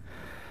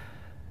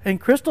 And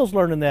Crystal's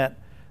learning that.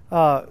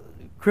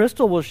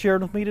 Crystal was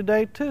sharing with me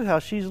today, too, how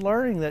she's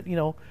learning that,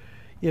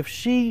 if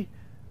she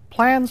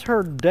plans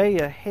her day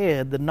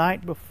ahead the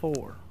night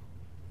before,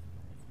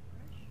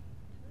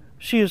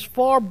 she is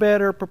far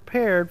better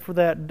prepared for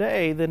that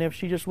day than if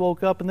she just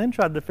woke up and then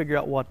tried to figure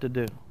out what to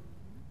do.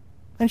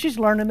 And she's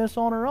learning this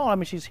on her own. I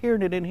mean, she's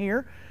hearing it in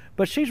here,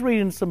 but she's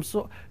reading some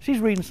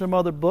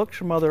other books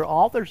from other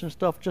authors and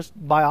stuff, just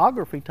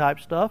biography type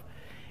stuff,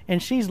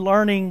 and she's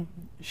learning.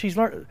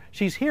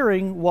 She's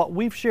hearing what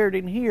we've shared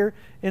in here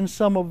in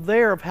some of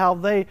how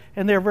they're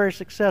very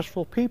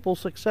successful people,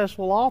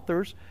 successful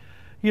authors,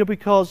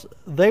 because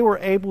they were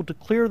able to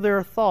clear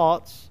their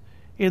thoughts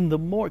in the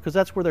morning, because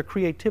that's where their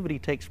creativity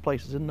takes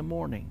place, is in the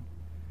morning.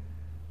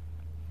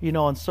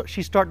 And so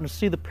she's starting to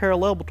see the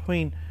parallel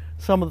between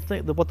some of the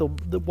things,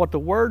 what the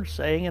Word's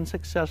saying, and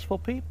successful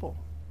people.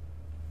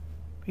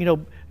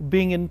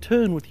 Being in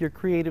tune with your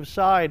creative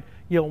side.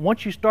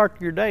 Once you start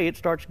your day, it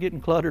starts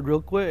getting cluttered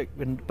real quick.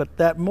 But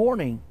that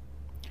morning,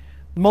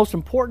 the most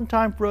important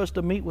time for us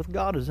to meet with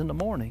God is in the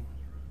morning.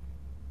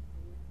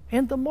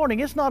 In the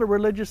morning. It's not a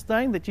religious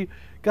thing that you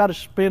got to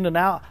spend an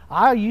hour.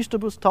 I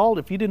was told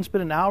if you didn't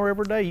spend an hour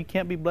every day, you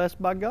can't be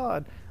blessed by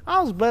God.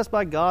 I was blessed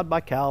by God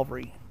by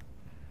Calvary.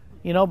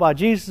 By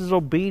Jesus'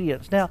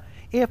 obedience. Now,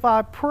 if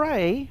I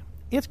pray,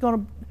 I'm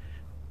going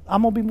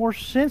to be more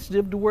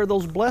sensitive to where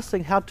those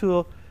blessings, how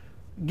to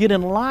get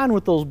in line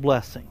with those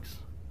blessings.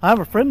 I have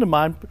a friend of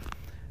mine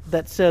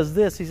that says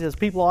this. He says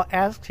people have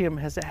asked him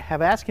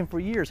for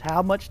years,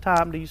 how much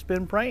time do you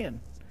spend praying?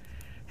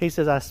 He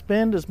says, I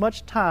spend as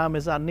much time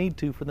as I need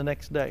to for the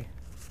next day.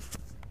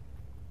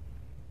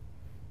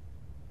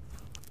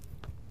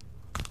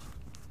 You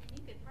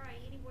could pray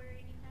anywhere,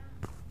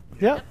 anytime.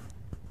 Yep.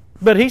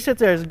 But he sits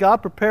there, as God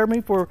prepare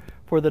me for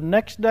the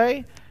next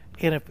day,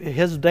 and if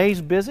his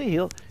day's busy,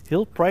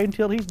 he'll pray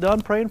until he's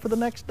done praying for the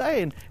next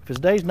day. And if his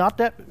day's not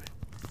that,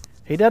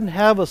 he doesn't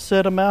have a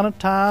set amount of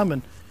time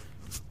and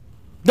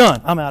done,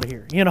 I'm out of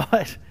here.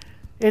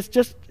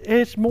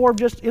 It's more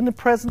just in the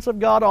presence of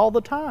God all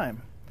the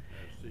time.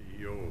 As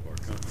CEO of our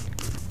company,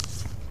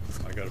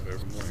 I got up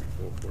every morning at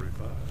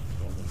 4:45.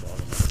 It's almost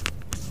automatic.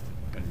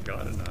 And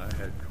God and I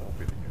had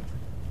coffee together.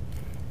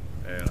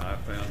 And I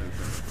found it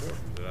was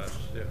important that I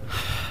sit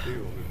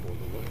still before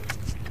the Lord.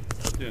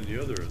 But then the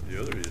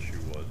other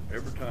issue was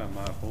every time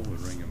my phone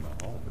would ring in my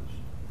office,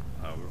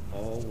 I would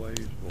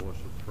always voice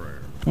a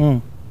prayer.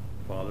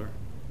 Father,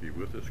 be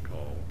with this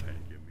call and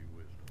give me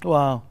wisdom.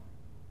 Wow.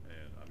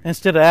 And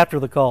Instead of after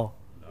the call.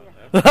 Not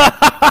after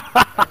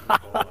the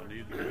call, I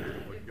need the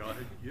wisdom what God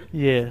had given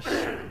me. Yes.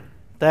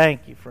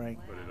 Thank you, Frank.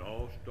 But it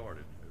all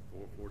started at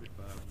 4:45 in the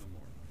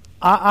morning.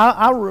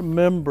 I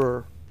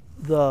remember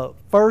the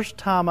first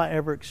time I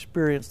ever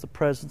experienced the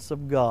presence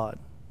of God.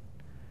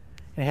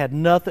 It had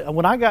nothing.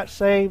 When I got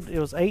saved, it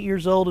was 8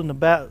 years old in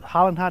the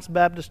Highland Heights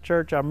Baptist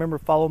Church. I remember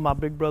following my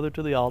big brother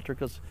to the altar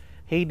because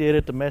he did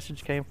it. The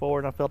message came forward,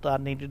 and I felt I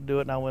needed to do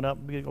it. And I went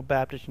up, being a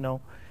Baptist,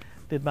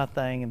 did my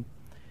thing.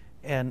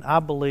 And I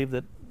believe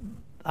that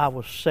I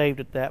was saved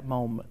at that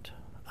moment.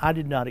 I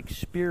did not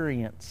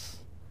experience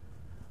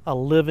a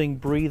living,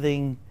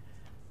 breathing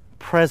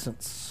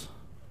presence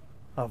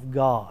of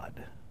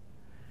God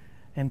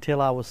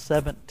until I was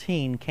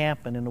 17,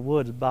 camping in the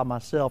woods by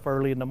myself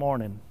early in the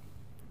morning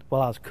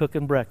while I was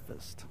cooking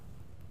breakfast.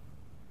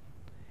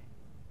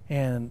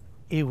 And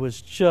it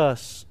was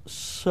just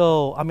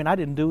so, I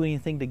didn't do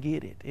anything to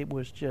get it. It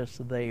was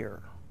just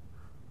there.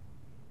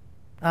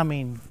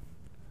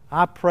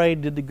 I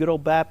prayed, did the good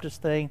old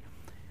Baptist thing,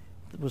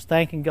 was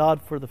thanking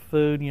God for the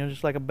food,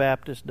 just like a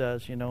Baptist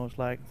does, it's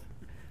like,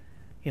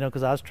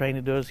 because I was trained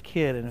to do it as a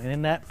kid. And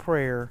in that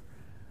prayer,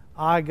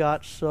 I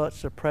got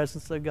such the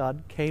presence of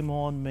God came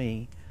on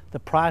me. The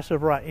Price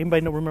of Right.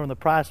 Anybody remember when the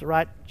Price of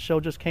Right show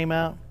just came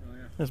out? Oh,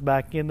 yeah. It's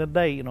back in the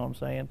day, you know what I'm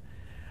saying?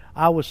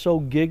 I was so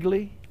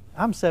giggly.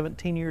 I'm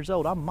 17 years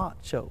old. I'm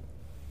macho.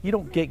 You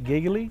don't get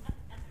giggly.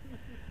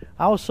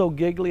 I was so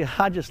giggly,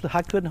 I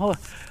couldn't hold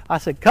it. I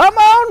said, come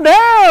on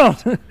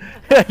down!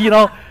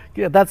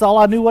 That's all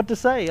I knew what to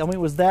say. It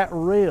was that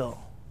real.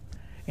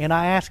 And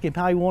I asked him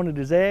how he wanted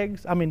his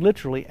eggs.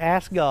 Literally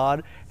asked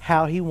God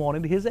how he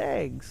wanted his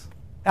eggs.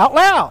 Out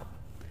loud.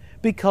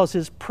 Because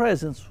his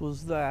presence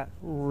was that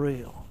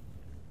real.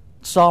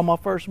 Saw my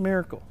first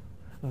miracle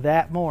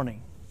that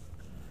morning.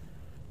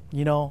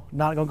 Not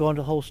going to go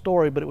into the whole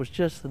story, but it was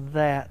just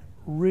that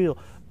real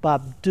by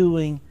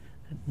doing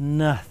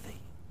nothing.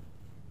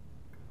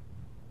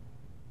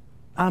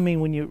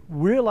 When you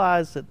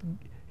realize that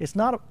it's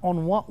not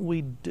on what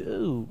we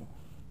do.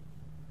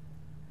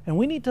 And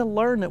we need to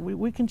learn that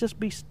we can just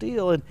be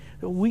still. And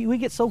we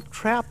get so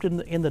trapped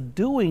in the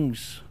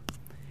doings.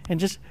 And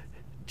just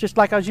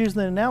like I was using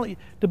the analogy,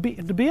 to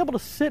be able to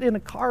sit in a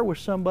car with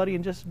somebody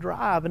and just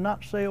drive and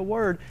not say a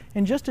word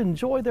and just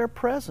enjoy their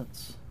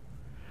presence.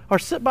 Or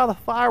sit by the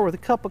fire with a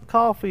cup of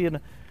coffee and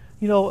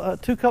 2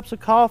 cups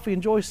of coffee,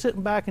 enjoy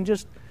sitting back and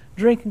just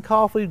drinking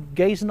coffee,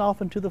 gazing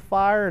off into the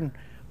fire, and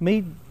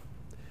me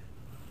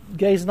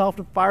gazing off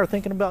the fire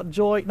thinking about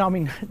joy.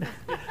 Sorry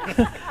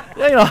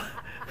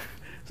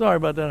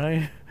about that,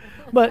 honey.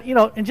 But,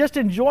 and just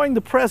enjoying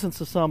the presence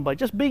of somebody,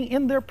 just being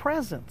in their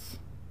presence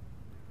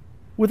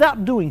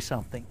without doing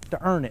something to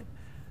earn it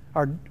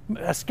or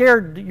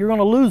scared you're going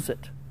to lose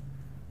it.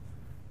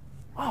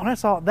 Oh,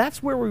 that's all.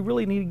 That's where we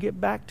really need to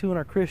get back to in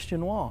our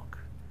Christian walk.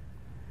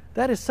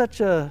 That is such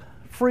a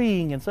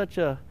freeing and such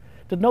a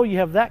To know you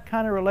have that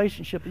kind of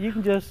relationship that you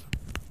can just,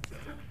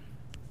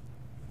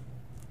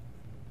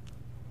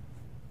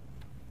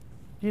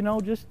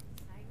 just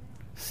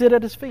sit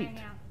at His feet. Hang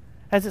out.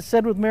 As it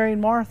said with Mary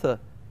and Martha,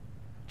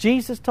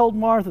 Jesus told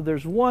Martha,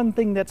 there's one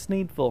thing that's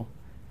needful,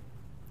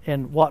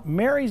 and what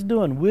Mary's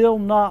doing will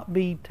not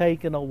be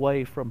taken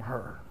away from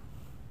her,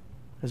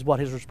 is what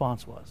His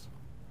response was.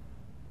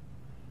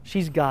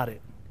 She's got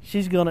it.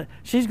 She's gonna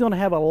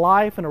have a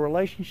life and a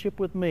relationship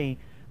with me,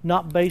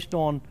 not based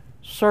on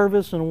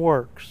service and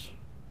works,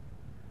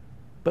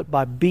 but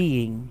by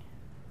being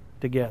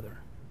together.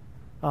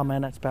 Oh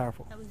man, that's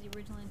powerful. That was the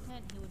original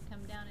intent. He would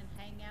come down and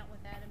hang out with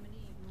Adam and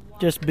Eve. And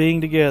walk Just with being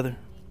them. together.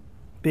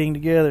 Being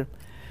together.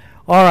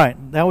 All right,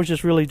 that was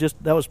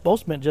that was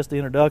supposed to mean just the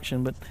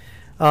introduction, but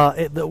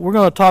we're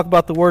going to talk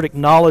about the word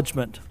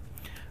acknowledgement.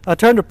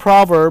 Turn to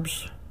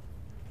Proverbs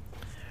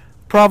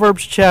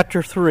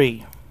chapter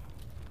 3.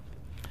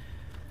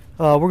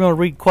 We're going to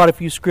read quite a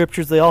few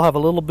scriptures. They all have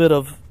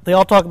they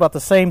all talk about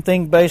the same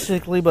thing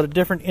basically, but a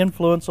different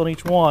influence on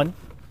each one.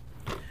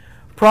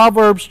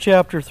 Proverbs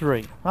chapter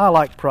 3. I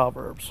like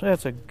Proverbs.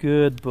 That's a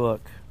good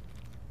book.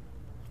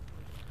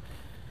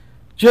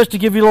 Just to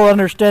give you a little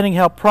understanding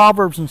how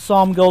Proverbs and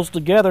Psalm goes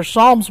together,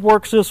 Psalms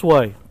works this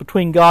way,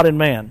 between God and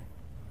man.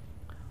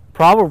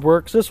 Proverb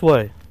works this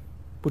way,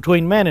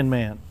 between man and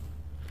man.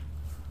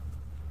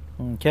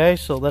 Okay,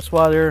 so that's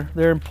why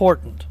they're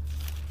important.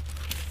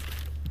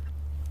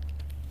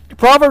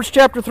 Proverbs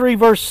chapter 3,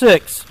 verse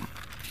 6.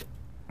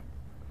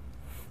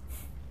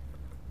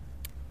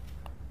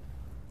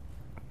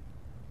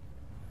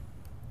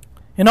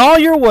 In all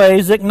your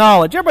ways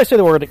acknowledge. Everybody say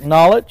the word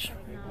acknowledge.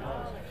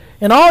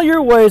 In all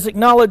your ways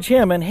acknowledge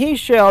Him, and He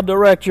shall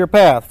direct your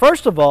path.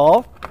 First of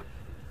all,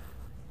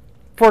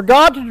 for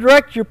God to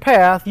direct your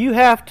path, you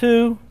have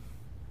to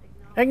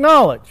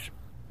acknowledge.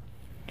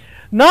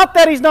 Not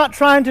that He's not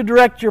trying to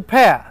direct your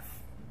path.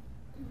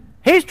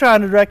 He's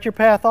trying to direct your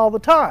path all the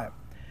time.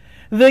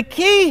 The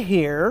key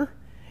here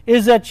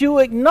is that you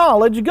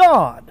acknowledge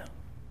God.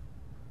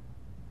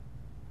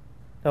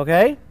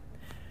 Okay?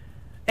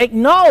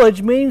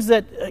 Acknowledge means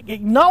that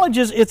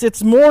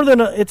it's more than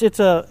it's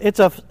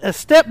a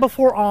step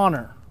before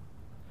honor.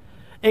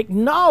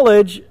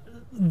 Acknowledge,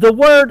 the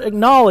word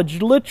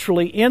acknowledge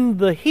literally in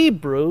the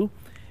Hebrew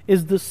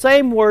is the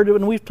same word,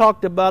 and we've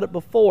talked about it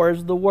before,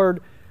 as the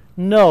word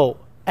know,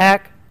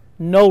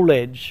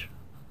 acknowledge.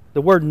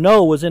 The word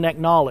know is in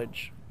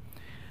acknowledge.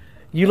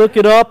 You look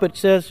it up, it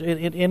says,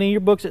 in any of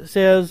your books, it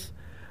says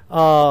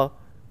Tayada.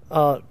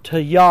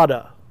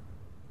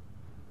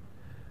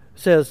 It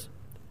says,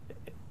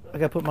 I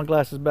got to put my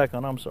glasses back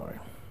on, I'm sorry.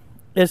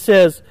 It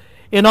says,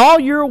 in all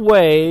your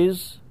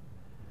ways,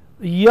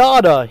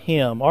 yada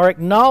Him, or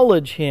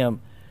acknowledge Him.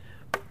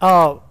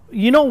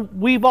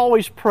 We've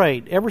always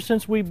prayed. Ever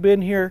since we've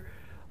been here,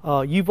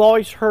 you've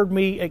always heard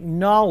me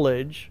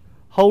acknowledge,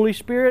 Holy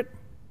Spirit,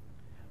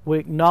 we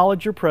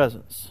acknowledge your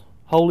presence.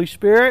 Holy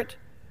Spirit,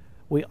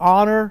 we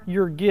honor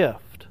your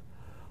gift.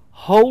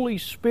 Holy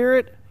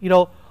Spirit,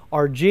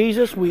 or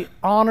Jesus, we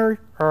honor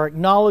or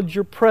acknowledge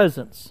your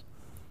presence.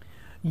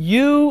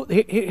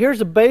 Here's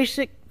a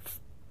basic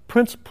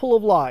principle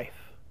of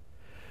life.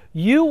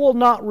 You will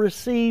not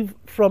receive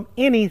from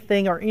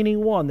anything or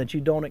anyone that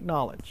you don't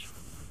acknowledge.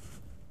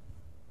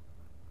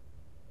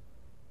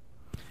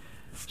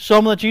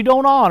 Someone that you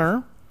don't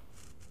honor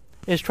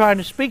is trying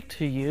to speak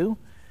to you,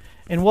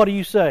 and what do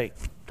you say?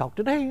 Talk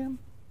to the hand.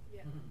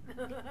 Yeah.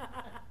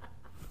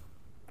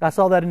 I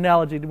saw that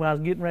analogy when I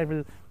was getting ready for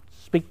this.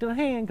 Speak to the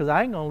hand, because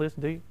I ain't going to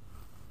listen to you.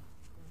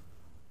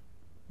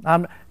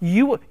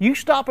 You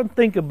stop and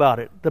think about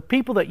it. The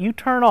people that you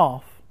turn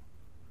off,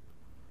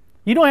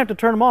 you don't have to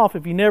turn them off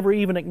if you never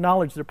even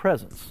acknowledge their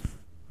presence.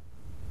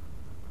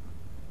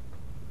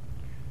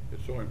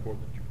 It's so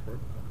important that you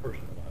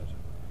personalize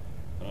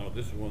it. And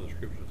this is one of the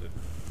scriptures that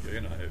Jay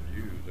and I have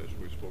used as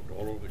we spoke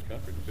all over the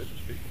country to business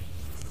people.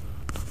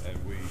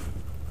 And we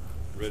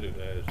read it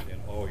as in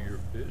all your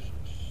business.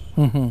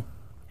 Mm-hmm.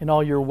 In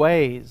all your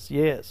ways,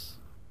 yes.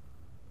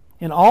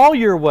 In all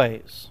your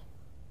ways.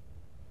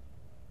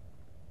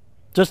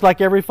 Just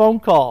like every phone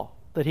call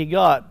that he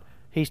got,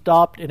 he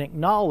stopped and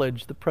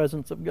acknowledged the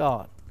presence of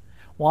God.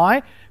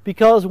 Why?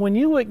 Because when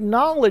you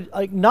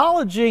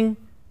acknowledging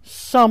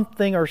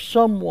something or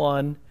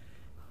someone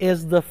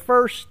is the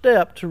first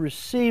step to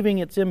receiving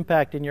its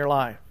impact in your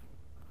life.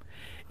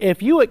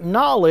 If you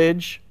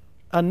acknowledge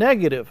a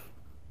negative,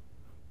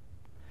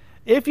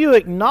 if you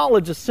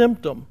acknowledge a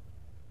symptom,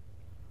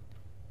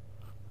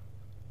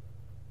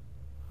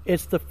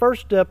 it's the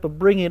first step of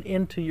bringing it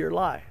into your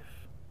life.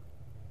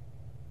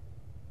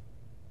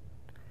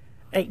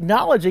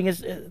 Acknowledging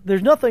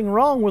there's nothing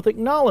wrong with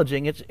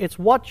acknowledging. It's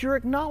what you're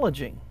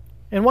acknowledging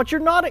and what you're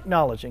not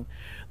acknowledging.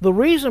 The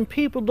reason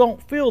people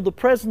don't feel the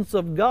presence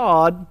of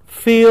God,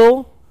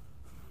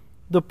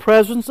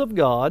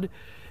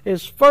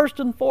 is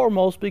first and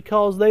foremost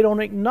because they don't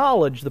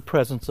acknowledge the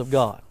presence of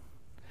God.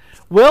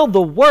 Well,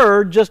 the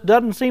Word just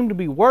doesn't seem to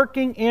be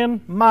working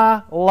in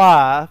my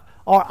life,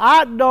 or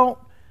I'm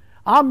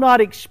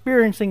not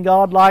experiencing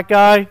God like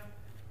I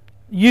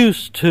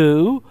used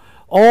to,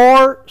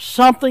 or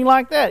something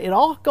like that. It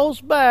all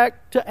goes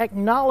back to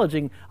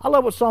acknowledging. I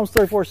love what Psalms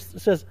 34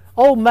 says,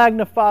 "Oh,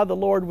 magnify the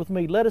Lord with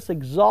me. Let us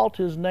exalt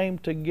His name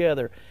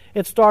together."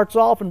 It starts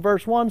off in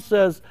verse 1,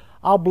 says,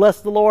 "I'll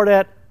bless the Lord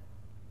at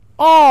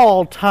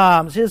all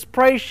times. His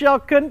praise shall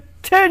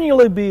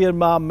continually be in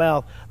my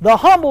mouth. The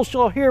humble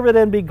shall hear it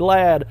and be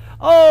glad.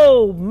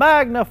 Oh,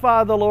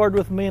 magnify the Lord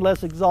with me.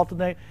 Let's exalt the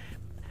name."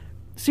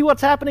 See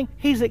what's happening?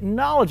 He's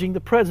acknowledging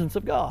the presence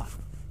of God.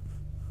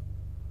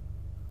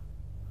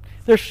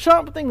 There's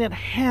something that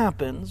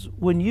happens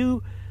when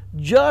you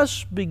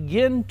just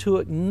begin to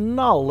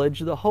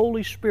acknowledge the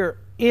Holy Spirit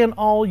in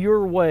all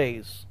your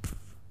ways.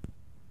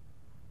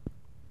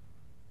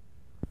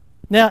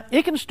 Now,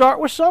 it can start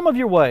with some of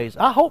your ways.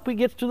 I hope it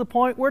gets to the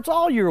point where it's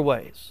all your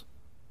ways.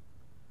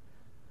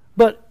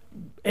 But,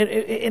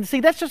 and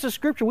see, that's just a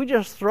scripture we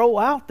just throw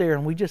out there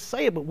and we just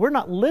say it, but we're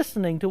not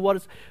listening to what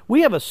it's...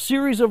 We have a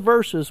series of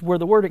verses where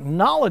the word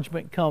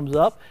acknowledgement comes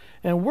up,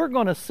 and we're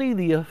going to see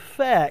the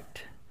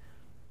effect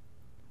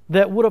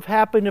that would have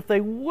happened if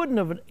they wouldn't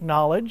have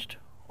acknowledged,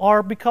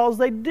 or because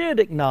they did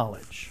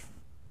acknowledge.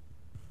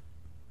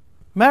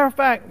 Matter of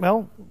fact,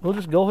 well, we'll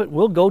just go ahead.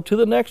 We'll go to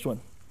the next one.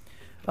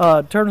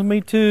 Turn with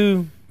me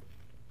to,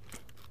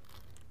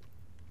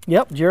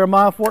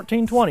 Jeremiah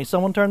 14:20.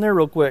 Someone turn there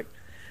real quick.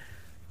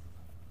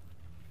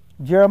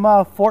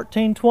 Jeremiah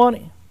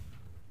 14:20.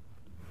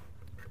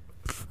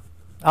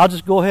 I'll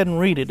just go ahead and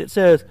read it. It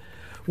says,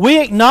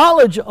 "We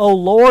acknowledge, O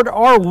Lord,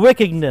 our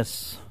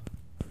wickedness."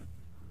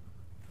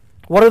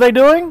 What are they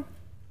doing?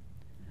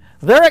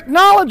 They're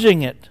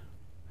acknowledging it.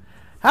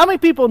 How many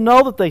people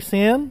know that they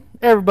sin?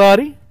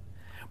 Everybody.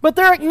 But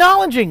they're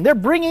acknowledging, they're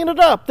bringing it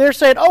up. They're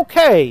saying,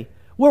 okay,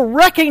 we're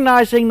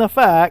recognizing the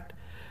fact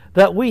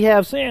that we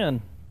have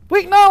sinned. We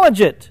acknowledge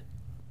it.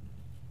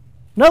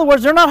 In other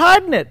words, they're not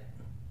hiding it.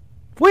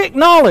 We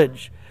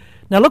acknowledge.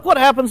 Now look what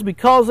happens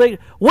because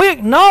we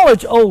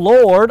acknowledge, O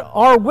Lord,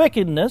 our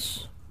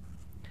wickedness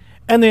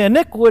and the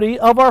iniquity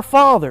of our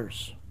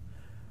fathers.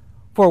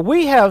 For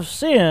we have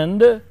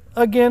sinned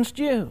against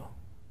you.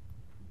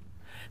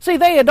 See,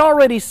 they had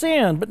already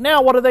sinned, but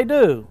now what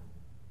do?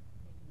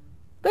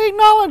 They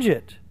acknowledge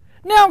it.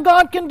 Now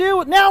God can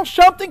do it. Now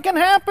something can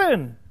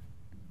happen.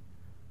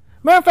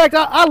 Matter of fact,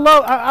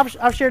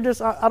 I've shared this.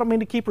 I don't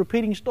mean to keep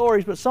repeating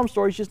stories, but some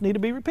stories just need to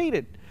be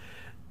repeated.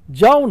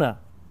 Jonah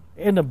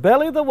in the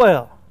belly of the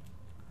whale.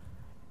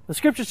 The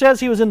scripture says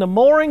he was in the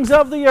moorings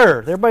of the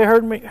earth. Everybody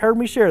heard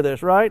me share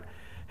this, right?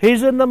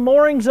 He's in the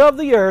moorings of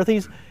the earth.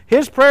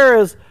 His prayer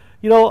is,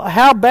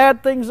 how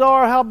bad things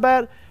are, how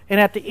bad. And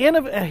at the end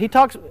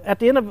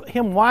of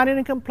him whining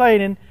and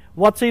complaining,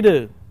 what's he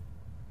do?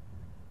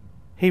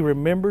 He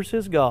remembers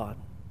his God.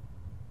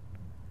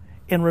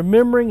 And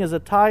remembering is a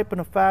type and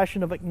a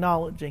fashion of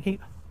acknowledging.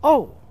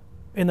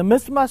 In the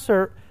midst of my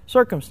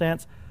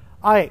circumstance,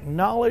 I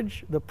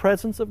acknowledge the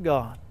presence of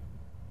God.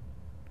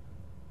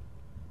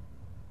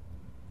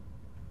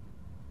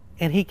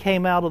 And he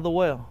came out of the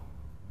well.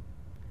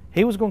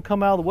 He was going to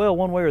come out of the well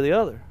one way or the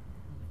other.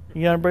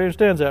 Everybody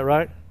understands that,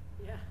 right?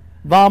 Yeah.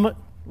 Vomit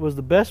was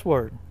the best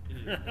word.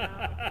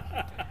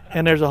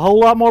 And there's a whole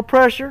lot more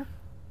pressure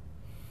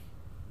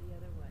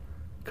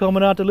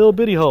coming out the little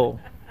bitty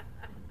hole.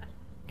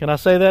 Can I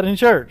say that in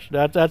church?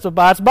 That's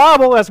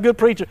Bible. That's good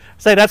preaching.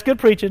 Say that's good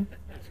preaching.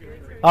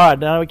 All right,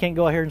 now we can't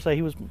go out here and say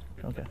he was...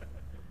 Okay.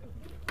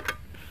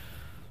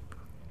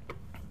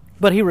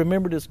 But he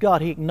remembered his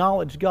God. He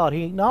acknowledged God.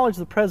 He acknowledged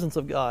the presence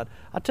of God.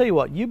 I tell you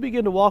what, you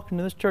begin to walk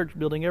into this church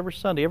building every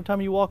Sunday, every time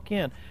you walk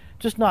in,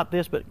 just not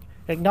this, but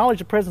acknowledge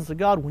the presence of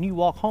God when you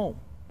walk home.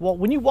 Well,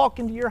 when you walk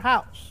into your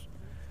house.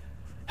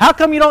 How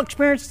come you don't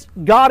experience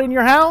God in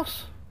your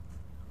house?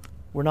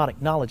 We're not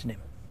acknowledging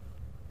Him.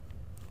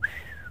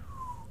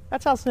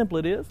 That's how simple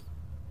it is.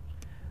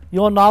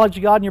 You want knowledge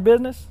of God in your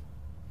business?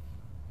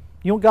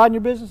 You want God in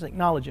your business?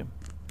 Acknowledge Him.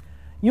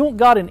 You want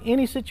God in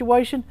any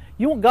situation?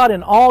 You want God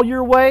in all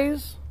your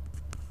ways?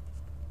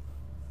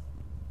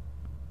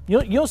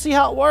 You'll see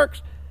how it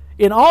works.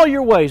 In all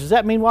your ways. Does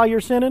that mean while you're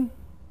sinning?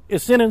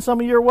 Is sin in some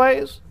of your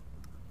ways?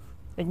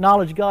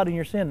 Acknowledge God in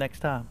your sin next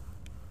time.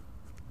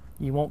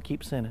 You won't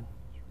keep sinning.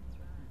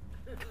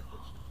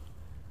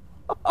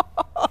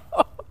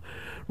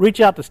 Reach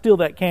out to steal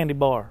that candy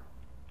bar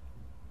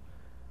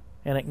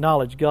and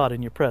acknowledge God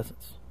in your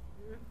presence.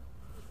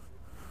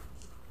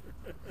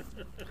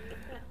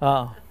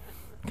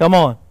 Come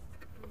on.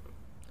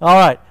 All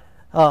right.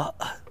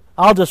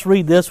 I'll just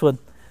read this one.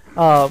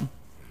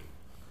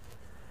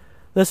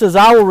 This says,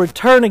 I will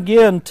return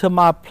again to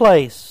my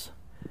place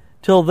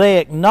till they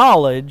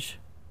acknowledge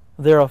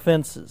their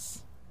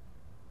offenses.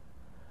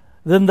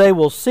 Then they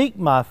will seek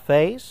my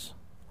face.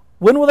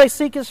 When will they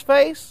seek His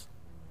face?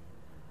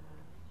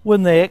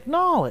 When they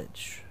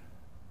acknowledge.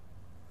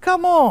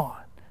 Come on.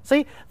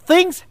 See,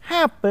 things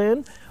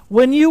happen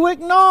when you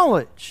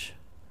acknowledge.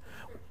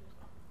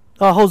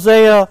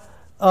 Hosea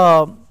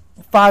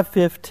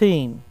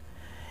 5:15.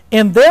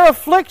 In their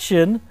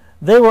affliction,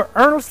 they will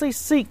earnestly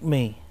seek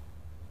me.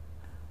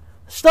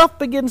 Stuff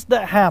begins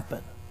to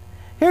happen.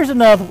 Here's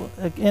another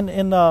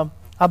one.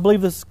 I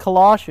believe this is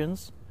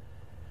Colossians,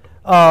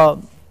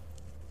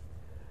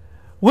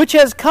 which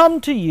has come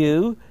to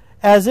you,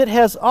 as it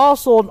has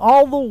also in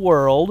all the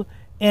world,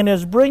 and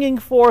is bringing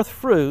forth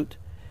fruit,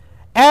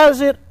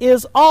 as it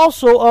is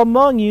also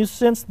among you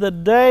since the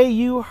day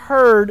you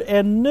heard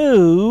and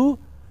knew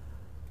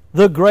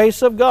the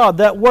grace of God.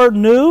 That word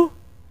 "knew"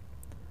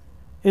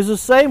 is the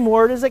same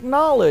word as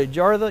acknowledge,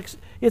 or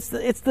it's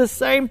the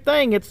same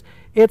thing.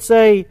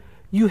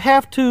 You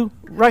have to,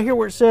 right here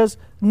where it says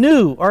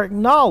 "knew" or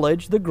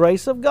acknowledge the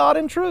grace of God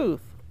in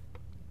truth.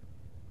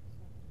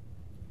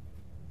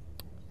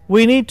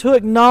 We need to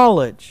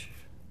acknowledge.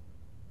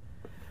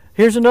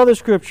 Here's another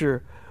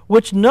scripture,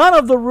 which none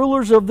of the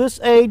rulers of this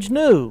age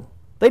knew.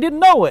 They didn't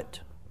know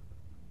it.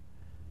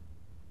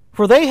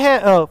 For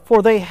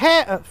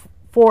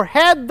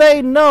had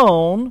they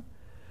known,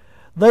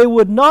 they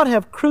would not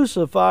have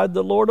crucified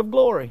the Lord of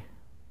glory.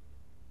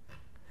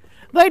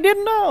 They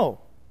didn't know.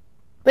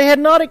 They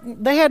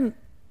hadn't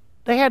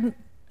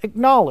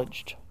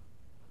acknowledged.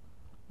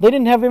 They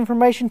didn't have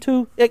information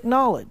to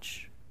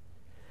acknowledge.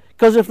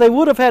 Because if they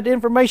would have had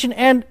information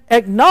and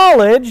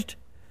acknowledged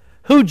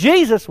who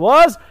Jesus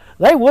was,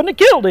 they wouldn't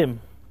have killed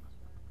him.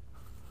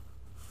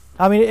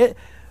 I mean,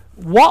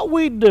 what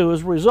we do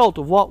is a result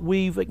of what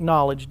we've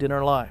acknowledged in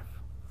our life.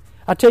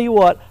 I tell you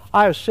what,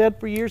 I have said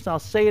for years, and I'll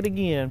say it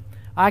again,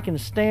 I can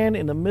stand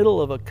in the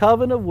middle of a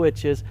coven of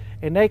witches,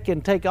 and they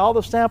can take all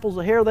the samples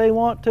of hair they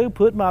want to,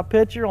 put my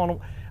picture on them.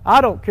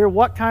 I don't care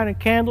what kind of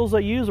candles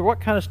they use or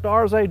what kind of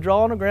stars they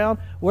draw on the ground,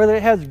 whether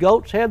it has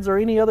goats' heads or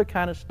any other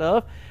kind of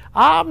stuff.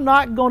 I'm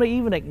not going to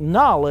even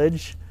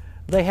acknowledge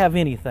they have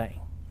anything.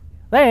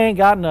 They ain't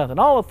got nothing.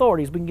 All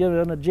authority has been given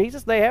unto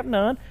Jesus. They have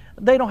none.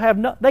 They don't have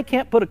no. They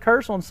can't put a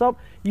curse on some.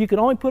 You can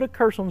only put a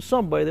curse on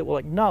somebody that will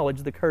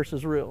acknowledge the curse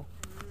is real.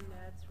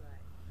 That's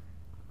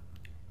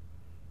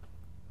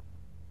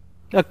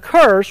right. A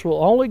curse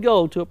will only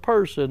go to a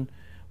person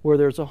where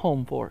there's a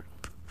home for it.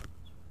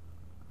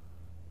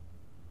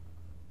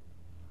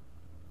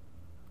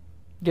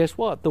 Guess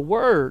what? The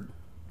word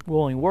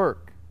will only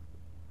work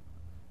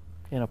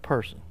in a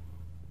person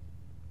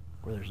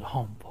where there's a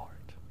home for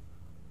it.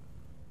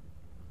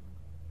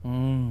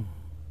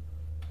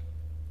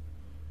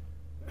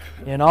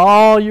 In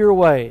all your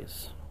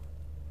ways,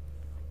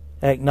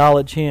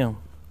 acknowledge Him.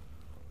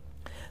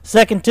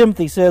 2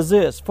 Timothy says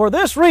this, "For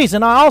this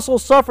reason I also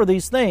suffer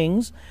these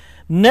things.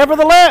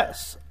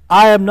 Nevertheless,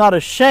 I am not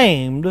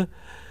ashamed,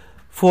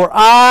 for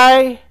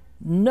I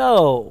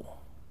know."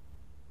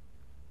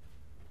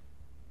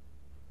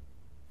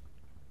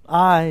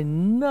 I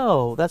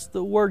know. That's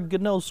the word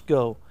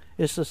gnosko.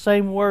 It's the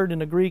same word in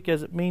the Greek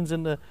as it means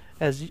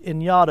as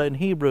in yada in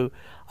Hebrew.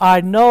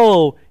 I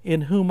know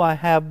in whom I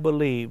have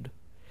believed.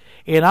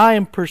 And I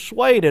am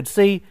persuaded.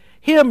 See,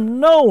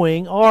 him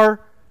knowing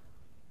or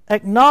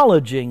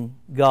acknowledging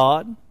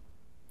God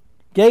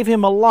gave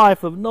him a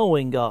life of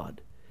knowing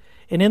God.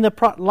 And in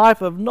the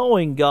life of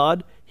knowing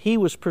God, he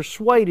was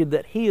persuaded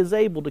that he is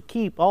able to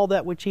keep all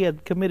that which he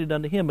had committed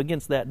unto him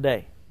against that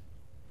day.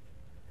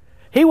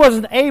 He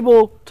wasn't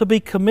able to be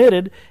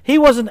committed. He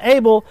wasn't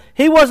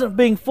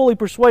being fully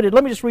persuaded.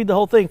 Let me just read the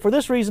whole thing. For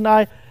this reason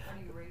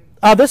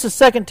this is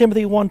 2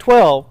 Timothy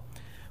 1:12.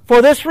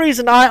 "For this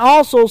reason I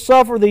also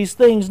suffer these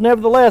things.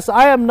 Nevertheless,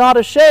 I am not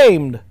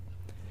ashamed.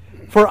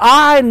 For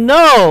I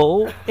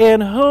know in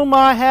whom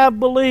I have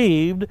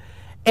believed,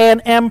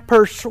 and am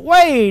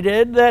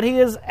persuaded that He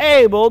is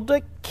able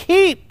to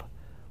keep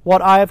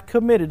what I have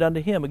committed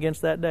unto Him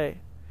against that day."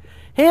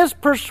 His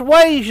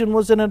persuasion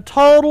was in a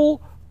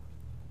total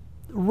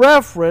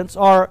reference,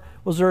 or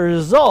was a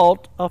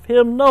result of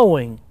him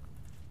knowing.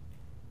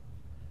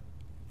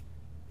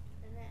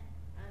 And that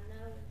I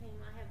know in whom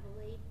I have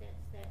believed.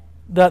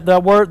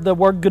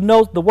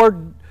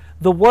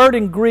 The word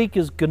in Greek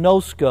is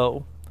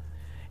gnosko,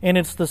 and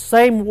it's the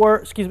same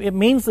word. It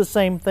means the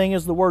same thing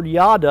as the word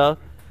yada,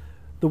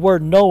 the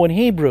word know in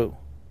Hebrew.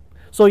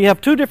 So you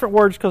have two different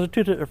words because of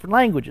two different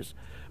languages,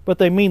 but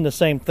they mean the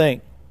same thing.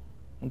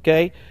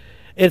 Okay,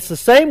 it's the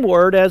same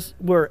word as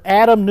where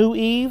Adam knew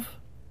Eve.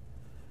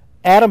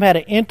 Adam had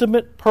an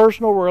intimate,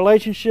 personal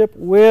relationship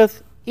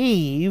with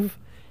Eve,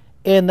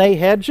 and they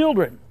had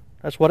children.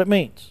 That's what it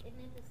means. Isn't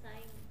it the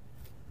same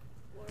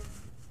word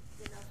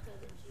that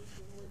used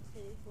in Luke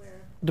 2,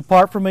 where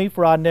 "Depart from me,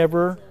 for I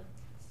never..." the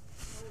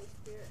Holy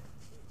Spirit,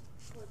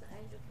 where the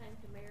angel came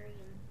to Mary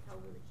and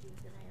told her that she was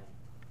going to have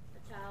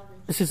a child?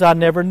 And It says, "I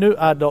never knew.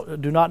 I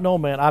do not know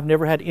man. I've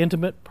never had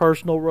intimate,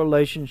 personal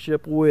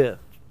relationship with."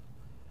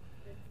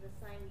 it's the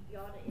same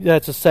yada.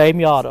 That's the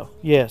same yada.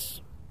 Yes.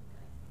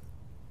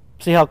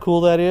 See how cool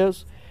that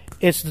is?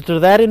 It's to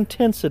that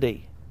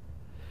intensity.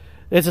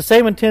 It's the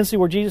same intensity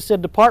where Jesus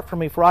said, "Depart from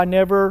me, for I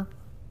never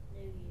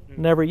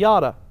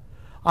yada.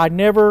 I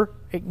never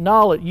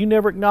acknowledge. You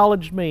never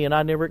acknowledged me, and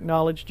I never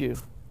acknowledged you."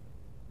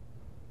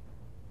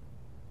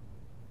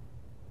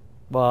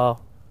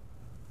 Wow.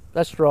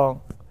 That's strong.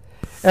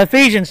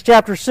 Ephesians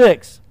chapter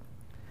 6.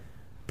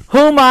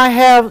 "Whom I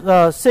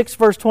have," 6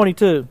 verse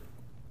 22.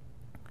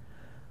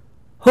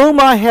 whom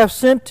I have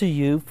sent to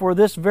you for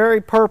this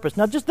very purpose.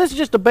 Now, this is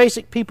just a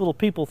basic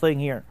people-to-people thing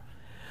here.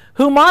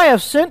 Whom I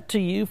have sent to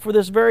you for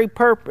this very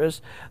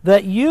purpose,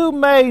 that you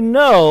may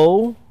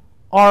know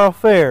our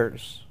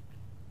affairs.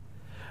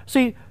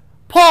 See,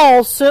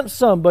 Paul sent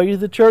somebody to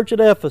the church at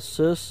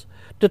Ephesus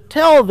to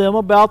tell them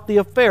about the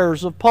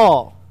affairs of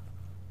Paul.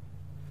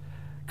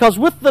 Because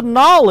with the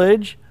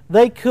knowledge,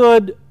 they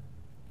could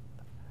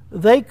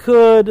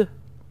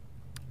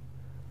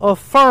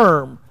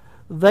affirm,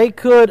 they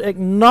could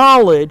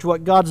acknowledge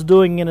what God's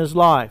doing in his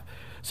life.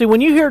 See,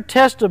 when you hear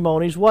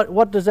testimonies,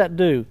 what does that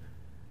do?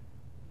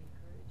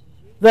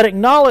 That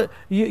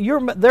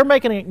they're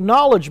making an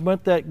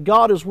acknowledgement that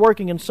God is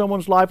working in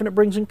someone's life, and it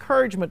brings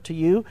encouragement to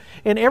you,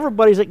 and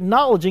everybody's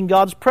acknowledging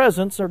God's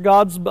presence or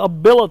God's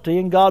ability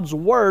and God's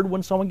word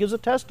when someone gives a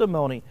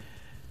testimony.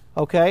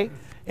 Okay?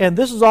 And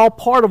this is all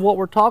part of what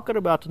we're talking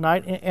about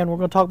tonight, and we're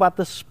going to talk about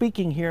the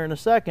speaking here in a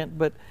second,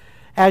 but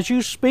as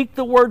you speak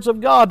the words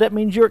of God, that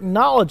means you're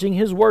acknowledging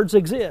His words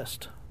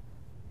exist.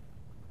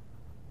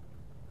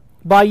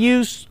 By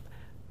use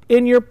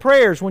in your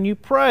prayers, when you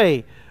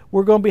pray,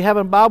 we're going to be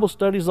having Bible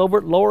studies over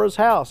at Laura's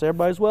house.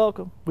 Everybody's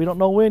welcome. We don't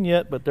know when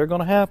yet, but they're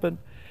going to happen.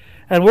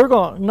 And we're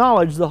going to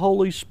acknowledge the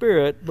Holy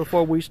Spirit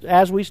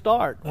as we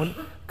start.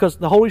 Because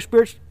the Holy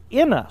Spirit's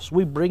in us.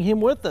 We bring Him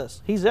with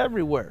us. He's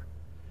everywhere.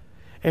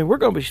 And we're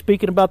going to be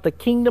speaking about the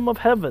kingdom of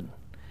heaven.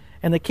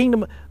 And the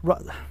kingdom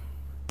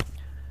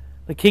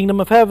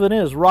of heaven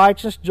is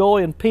righteousness,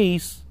 joy, and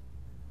peace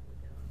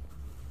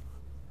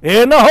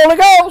in the Holy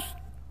Ghost.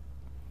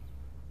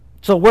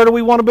 So where do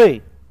we want to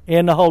be?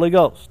 In the Holy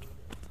Ghost.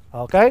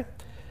 Okay?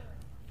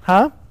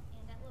 Huh?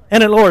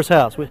 And at Laura's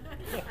house.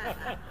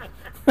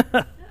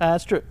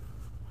 That's true.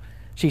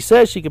 She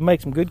says she can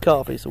make some good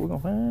coffee, so we're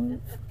going to find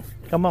it.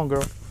 Come on,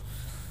 girl.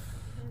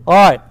 All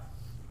right.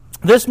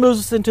 This moves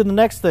us into the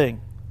next thing.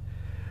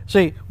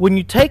 See, when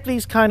you take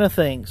these kind of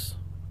things,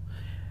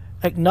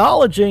 Mary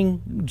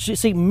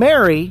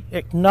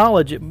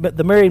acknowledged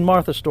the Mary and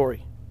Martha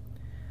story.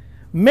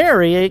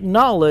 Mary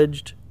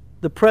acknowledged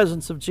the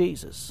presence of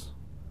Jesus.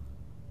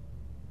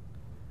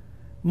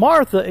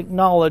 Martha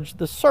acknowledged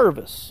the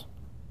service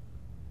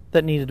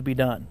that needed to be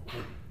done.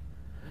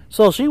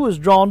 So she was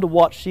drawn to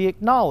what she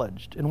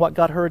acknowledged and what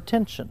got her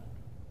attention.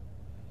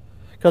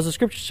 Because the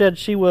scripture said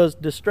she was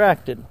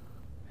distracted.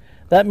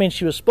 That means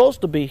she was supposed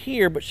to be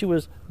here, but she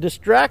was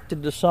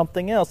distracted to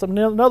something else.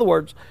 In other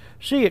words,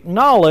 she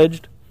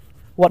acknowledged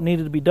what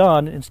needed to be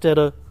done instead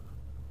of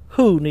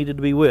who needed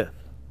to be with.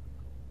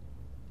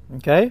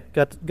 Okay?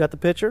 Got the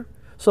picture?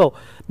 So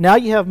now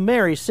you have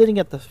Mary sitting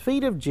at the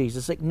feet of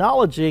Jesus,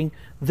 acknowledging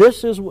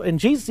this is, and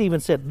Jesus even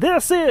said,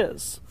 this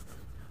is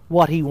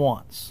what He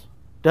wants.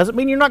 Doesn't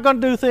mean you're not going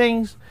to do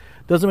things.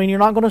 Doesn't mean you're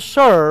not going to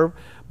serve.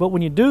 But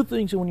when you do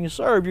things and when you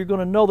serve, you're going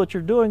to know that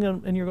you're doing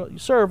them and you're going to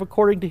serve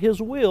according to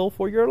His will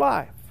for your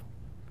life.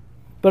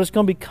 But it's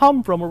going to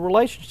come from a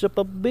relationship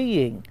of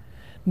being.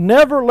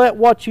 Never let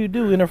what you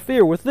do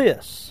interfere with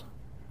this.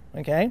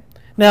 Okay?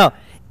 Now,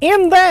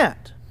 in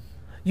that,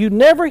 you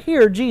never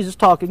hear Jesus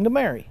talking to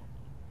Mary.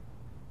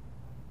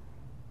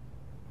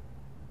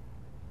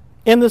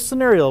 In this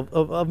scenario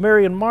of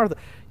Mary and Martha,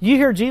 you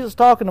hear Jesus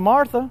talking to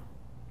Martha.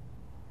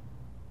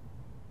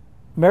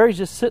 Mary's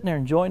just sitting there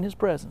enjoying His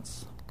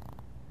presence.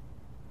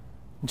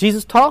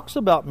 Jesus talks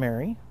about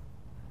Mary,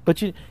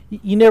 but you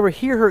never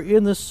hear her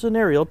in this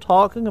scenario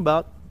talking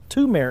about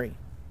to Mary.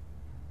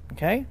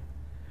 Okay?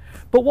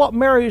 But what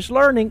Mary is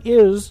learning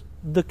is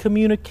the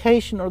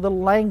communication or the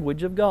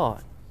language of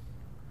God.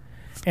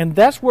 And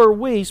that's where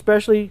we,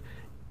 especially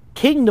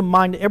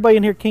kingdom-minded, everybody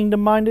in here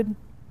kingdom-minded?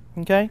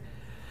 Okay?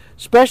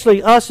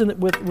 Especially us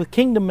with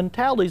kingdom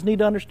mentalities need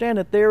to understand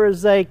that there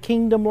is a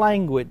kingdom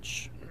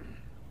language.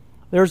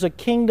 There's a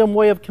kingdom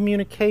way of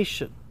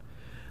communication.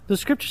 The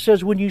scripture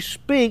says when you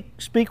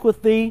speak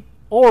with the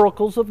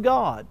oracles of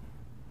God.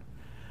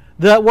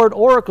 That word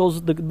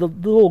oracles, the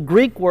little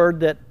Greek word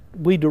that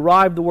we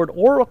derive the word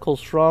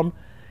oracles from,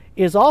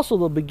 is also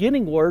the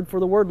beginning word for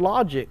the word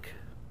logic.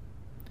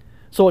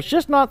 So it's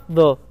just not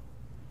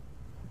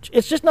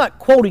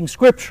quoting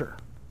scripture.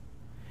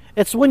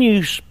 It's when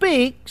you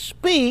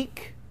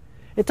speak,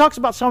 it talks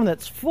about someone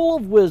that's full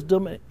of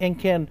wisdom and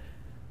can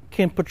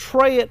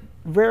portray it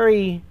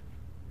very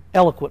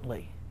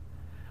eloquently.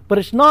 But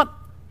it's not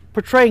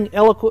portraying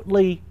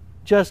eloquently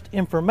just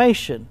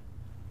information.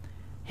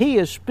 He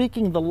is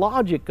speaking the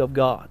logic of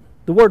God.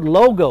 The word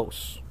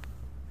logos.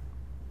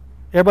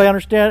 Everybody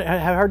understand?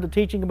 Have heard the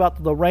teaching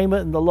about the rhema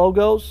and the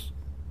logos?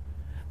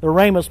 The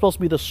rhema is supposed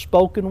to be the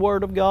spoken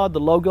word of God. The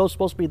logos is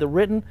supposed to be the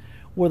written.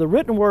 Where the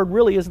written word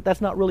really isn't,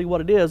 that's not really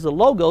what it is. The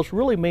logos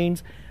really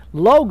means,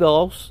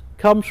 logos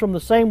comes from the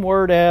same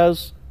word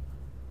as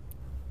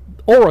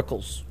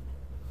oracles.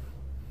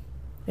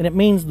 And it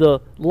means the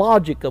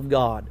logic of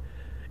God.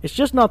 It's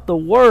just not the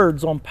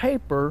words on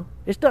paper.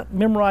 It's not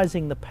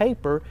memorizing the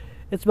paper.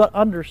 It's about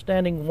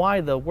understanding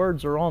why the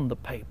words are on the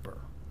paper.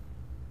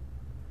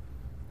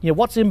 You know,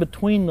 what's in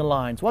between the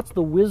lines? What's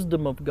the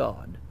wisdom of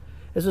God?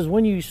 It says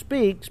when you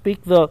speak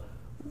the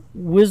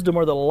wisdom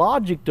or the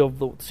logic of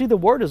the... See, the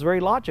word is very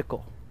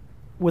logical.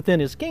 within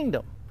His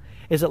kingdom.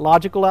 Is it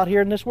logical out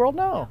here in this world?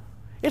 No.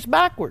 It's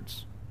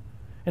backwards.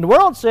 And the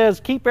world says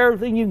keep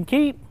everything you can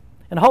keep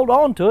and hold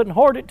on to it and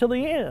hoard it till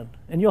the end,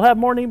 and you'll have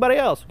more than anybody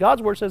else.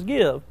 God's Word says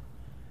give,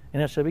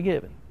 and it shall be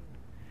given.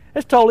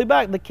 It's totally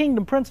back. The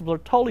kingdom principles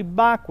are totally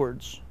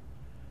backwards.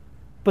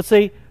 But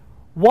see,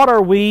 what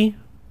are we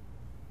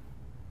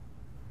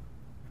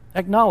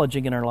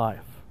acknowledging in our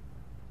life?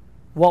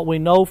 What we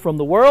know from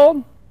the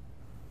world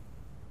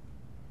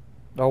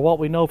or what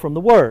we know from the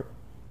Word?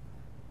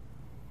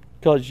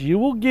 Because you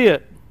will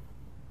get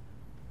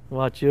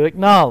what you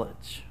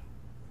acknowledge.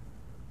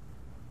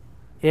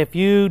 If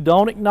you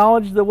don't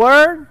acknowledge the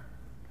Word,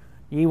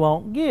 you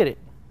won't get it.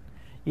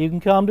 You can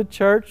come to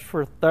church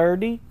for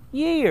 30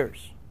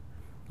 years.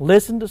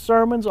 Listen to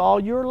sermons all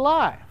your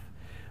life.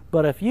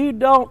 But if you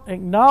don't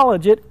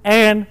acknowledge it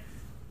and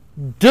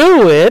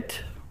do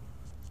it,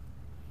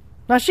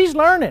 now she's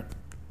learning.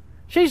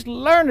 She's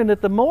learning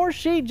that the more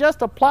she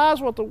just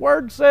applies what the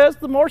Word says,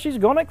 the more she's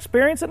going to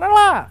experience in her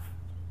life.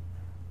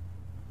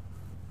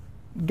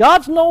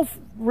 God's no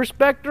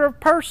respecter of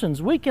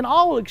persons. We can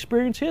all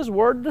experience His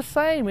Word the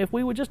same if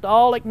we would just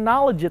all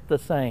acknowledge it the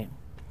same.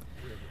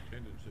 We have a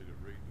tendency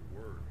to read the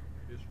Word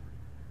from history,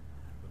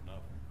 but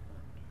not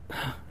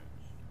from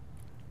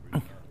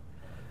current events.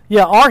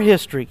 Yeah, our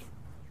history.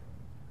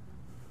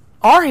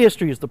 Our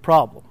history is the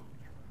problem.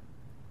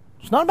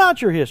 It's not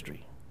about your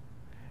history.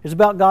 It's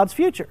about God's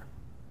future.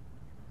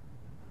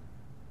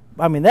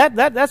 I mean,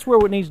 that's where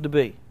it needs to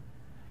be.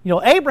 You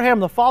know,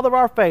 Abraham, the father of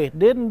our faith,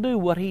 didn't do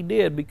what he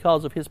did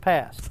because of his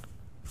past.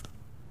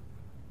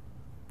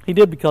 He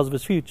did because of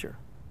his future.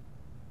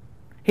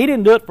 He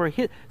didn't do it for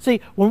his... See,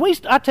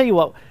 I tell you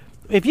what,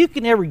 if you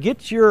can ever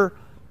get your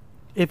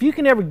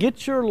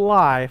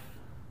life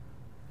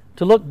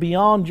to look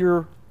beyond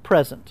your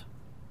present,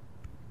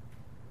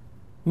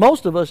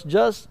 most of us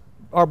just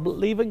are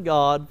believing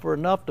God for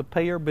enough to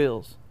pay our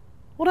bills.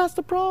 Well, that's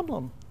the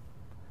problem.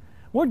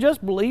 We're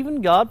just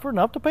believing God for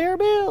enough to pay our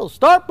bills.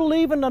 Start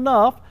believing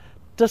enough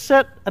to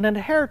set an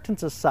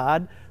inheritance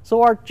aside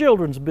so our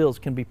children's bills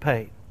can be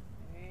paid.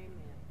 Amen.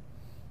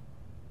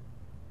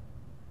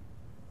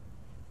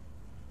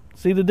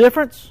 See the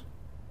difference?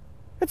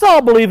 It's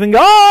all believing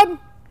God.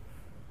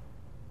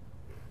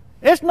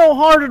 It's no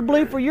harder to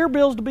believe for your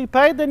bills to be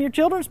paid than your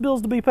children's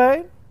bills to be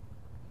paid.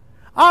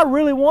 I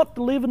really want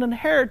to leave an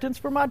inheritance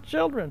for my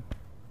children.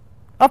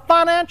 A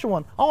financial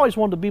one. I always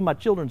wanted to be my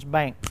children's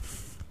bank.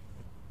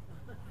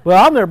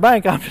 Well, I'm their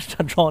bank. I'm just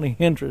not drawing any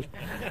interest.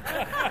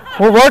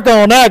 We're working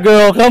on that,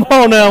 girl. Come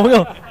on now.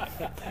 We'll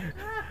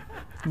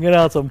get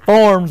out some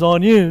forms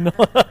on you. No,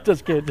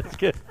 just kidding.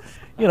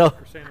 You know,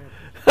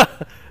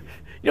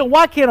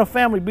 why can't a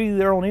family be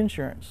their own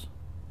insurance?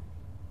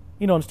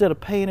 You know, instead of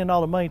paying in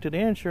all the money to the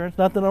insurance.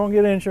 Not that I don't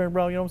get insurance,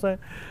 bro. You know what I'm saying?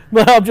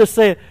 But I'm just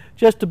saying,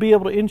 just to be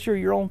able to insure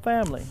your own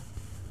family.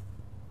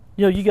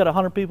 You know, you got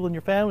 100 people in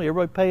your family.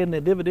 Everybody paying the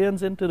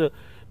dividends into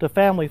the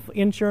family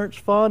insurance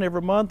fund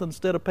every month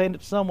instead of paying it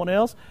to someone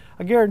else.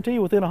 I guarantee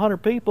you, within 100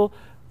 people,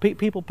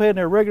 people paying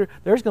their regular,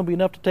 there's going to be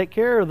enough to take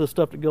care of the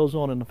stuff that goes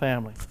on in the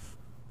family.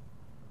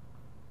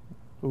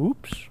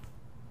 Oops.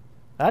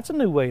 That's a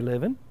new way of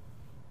living.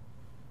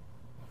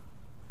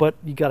 But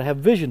you got to have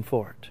vision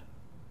for it.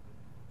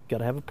 You got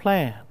to have a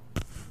plan.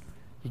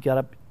 You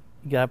got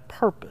to have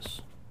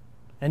purpose.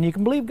 And you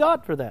can believe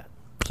God for that.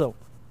 So,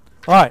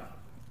 all right.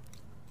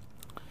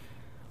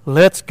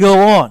 Let's go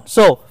on.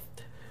 So,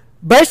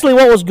 basically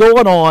what was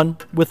going on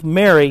with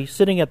Mary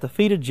sitting at the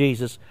feet of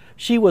Jesus,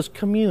 she was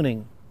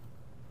communing.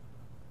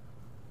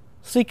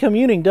 See,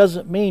 communing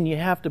doesn't mean you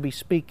have to be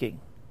speaking.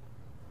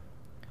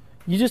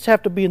 You just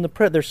have to be in the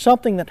presence. There's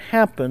something that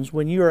happens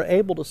when you are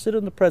able to sit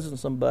in the presence of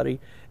somebody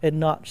and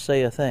not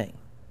say a thing.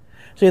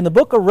 See, in the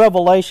book of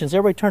Revelations,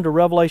 everybody turn to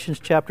Revelations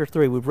chapter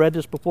 3. We've read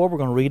this before. We're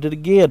going to read it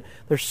again.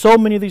 There's so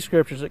many of these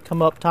scriptures that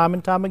come up time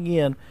and time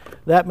again.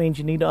 That means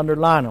you need to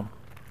underline them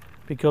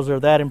because they're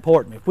that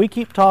important. If we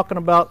keep talking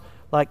about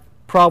like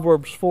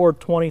Proverbs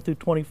 4:20 through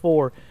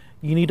 24,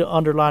 you need to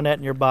underline that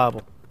in your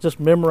Bible. Just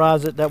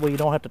memorize it. That way you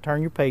don't have to turn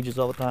your pages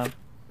all the time.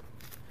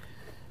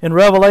 In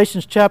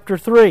Revelations chapter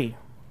 3,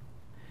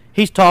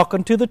 he's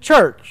talking to the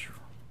church,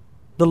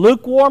 the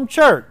lukewarm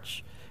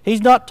church.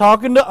 He's not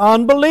talking to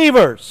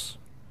unbelievers.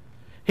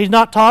 He's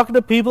not talking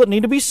to people that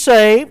need to be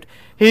saved.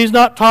 He's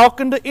not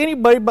talking to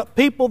anybody but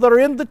people that are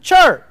in the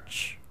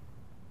church.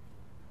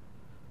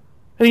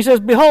 And he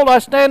says, "Behold, I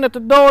stand at the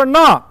door and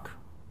knock.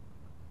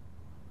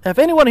 If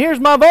anyone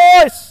hears my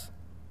voice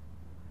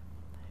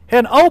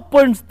and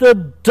opens the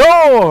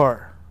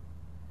door,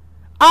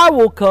 I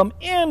will come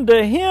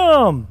into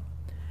him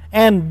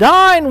and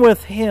dine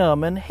with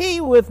him, and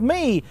he with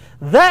me."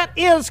 That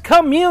is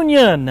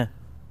communion.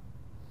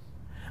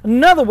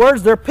 In other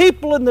words, there are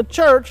people in the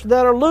church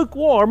that are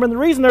lukewarm, and the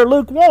reason they're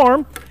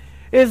lukewarm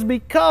is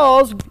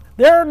because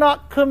they're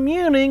not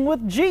communing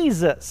with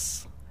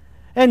Jesus.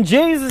 And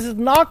Jesus is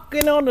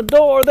knocking on the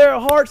door of their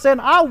heart saying,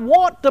 "I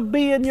want to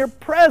be in your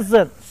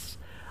presence.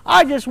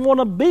 I just want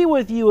to be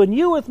with you and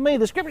you with me."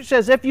 The scripture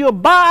says, if you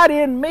abide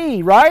in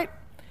me, right?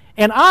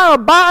 And I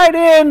abide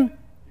in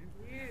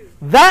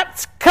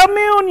That's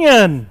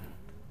communion.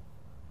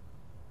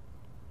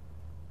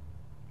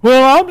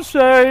 Well, I'm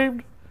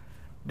saved.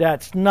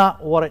 That's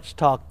not what it's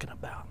talking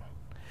about.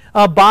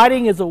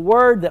 Abiding is a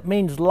word that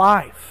means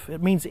life.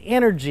 It means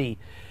energy.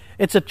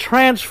 It's a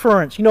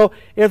transference. You know,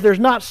 if there's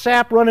not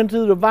sap running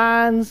through the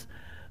vines,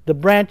 the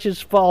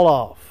branches fall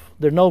off.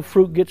 No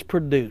fruit gets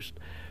produced.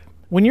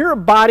 When you're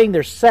abiding,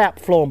 there's sap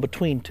flowing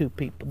between two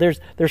people. There's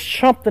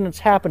something that's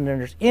happening.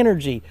 There's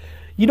energy.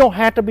 You don't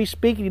have to be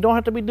speaking. You don't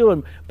have to be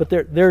doing. But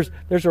there's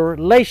a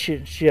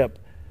relationship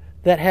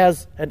that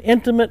has an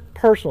intimate,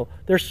 personal.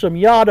 There's some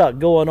yada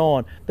going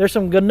on. There's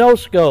some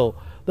gnosko.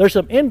 There's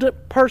some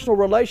intimate, personal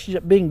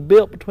relationship being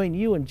built between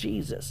you and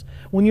Jesus.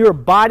 When you're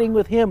abiding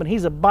with Him and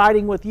He's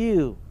abiding with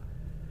you.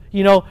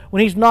 You know,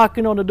 when He's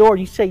knocking on the door and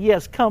you say,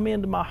 yes, come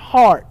into my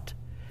heart.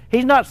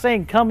 He's not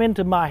saying come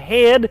into my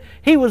head.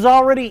 He was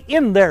already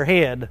in their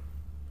head.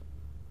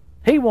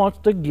 He wants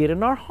to get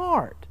in our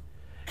heart.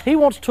 He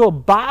wants to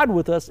abide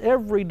with us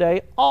every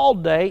day, all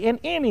day, and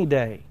any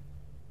day.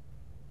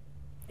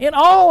 In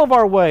all of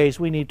our ways,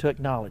 we need to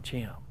acknowledge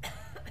Him.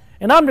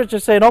 And I'm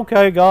just saying,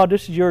 okay, God,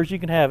 this is yours, you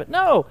can have it.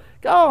 No,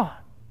 God,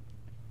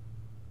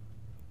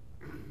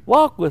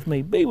 walk with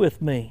me, be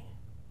with me.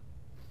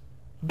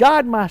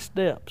 Guide my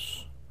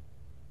steps.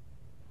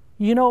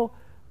 You know,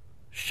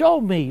 show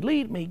me,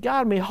 lead me,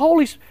 guide me.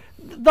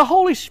 The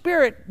Holy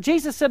Spirit,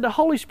 Jesus said the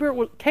Holy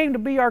Spirit came to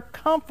be our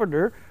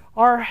comforter,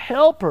 our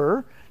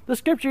helper. The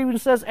Scripture even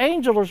says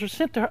angels are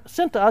sent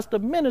to us to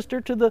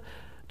minister to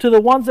the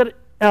ones that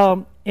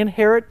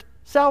inherit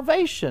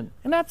salvation.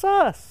 And that's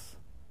us.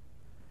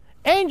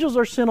 Angels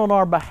are sent on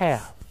our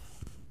behalf.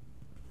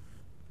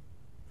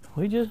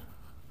 We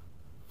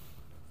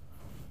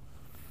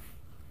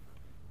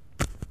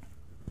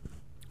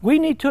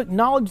need to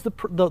acknowledge the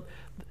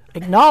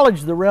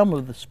realm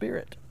of the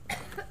Spirit.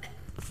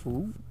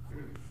 Ooh.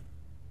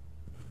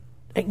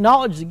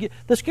 Acknowledge the gift.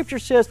 The Scripture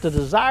says to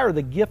desire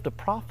the gift of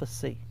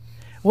prophecy.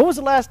 When was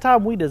the last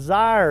time we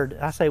desired,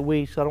 I say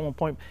we, so I don't want to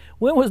point,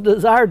 when was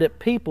desired that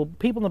people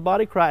in the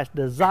body of Christ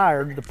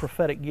desired the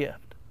prophetic gift?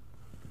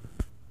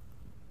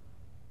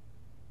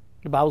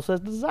 The Bible says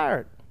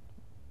desire it.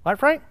 Right,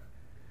 Frank?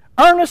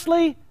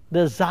 Earnestly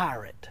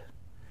desire it.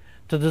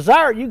 To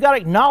desire it, you've got to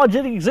acknowledge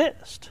it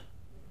exists.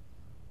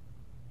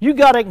 You've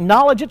got to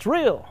acknowledge it's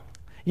real.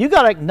 You've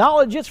got to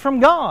acknowledge it's from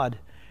God.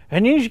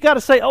 And you've got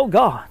to say, oh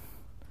God,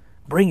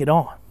 bring it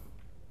on.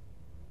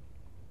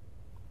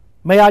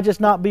 May I just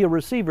not be a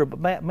receiver,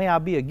 but may I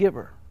be a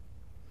giver.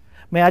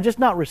 May I just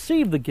not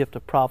receive the gift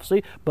of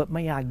prophecy, but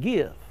may I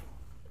give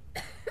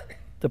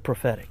the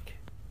prophetic.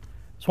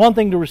 It's one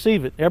thing to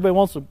receive it. Everybody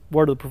wants the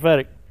word of the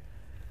prophetic.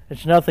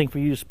 It's nothing for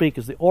you to speak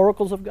as the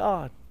oracles of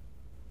God.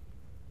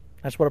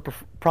 That's what a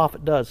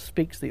prophet does,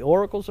 speaks the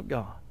oracles of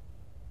God.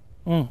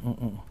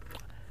 Tell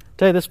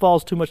you, this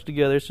falls too much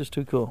together. It's just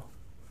too cool.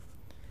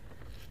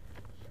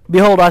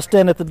 Behold, I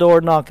stand at the door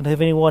and knock, and if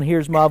anyone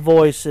hears my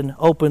voice and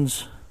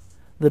opens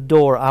the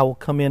door, I will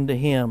come into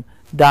him,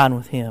 dine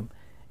with him,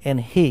 and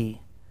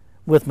he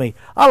with me.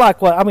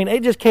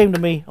 It just came to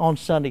me on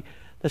Sunday.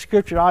 The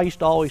Scripture I used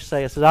to always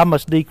say, it says, I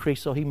must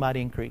decrease so He might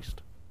increase.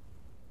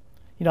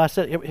 You know, I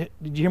said,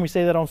 did you hear me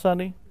say that on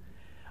Sunday?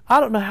 I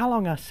don't know how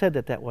long I said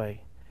that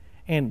way.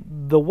 And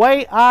the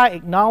way I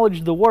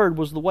acknowledged the Word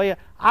was the way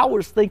I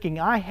was thinking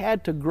I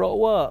had to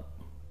grow up.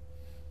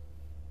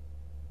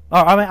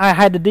 I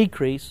had to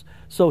decrease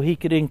so He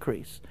could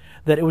increase.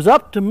 That it was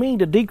up to me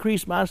to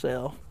decrease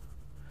myself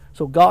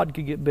so God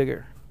could get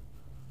bigger.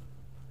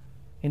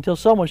 Until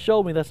someone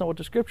showed me that's not what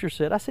the Scripture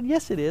said. I said,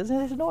 yes, it is.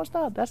 And they said, no, it's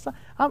not. That's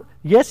not.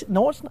 Yes,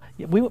 no, it's not.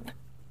 And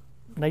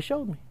they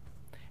showed me.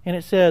 And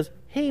it says,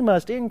 He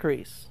must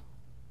increase.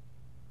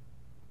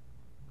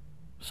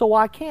 So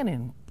I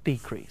can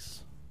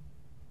decrease.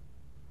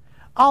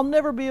 I'll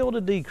never be able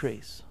to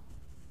decrease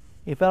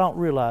if I don't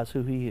realize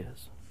who He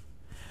is.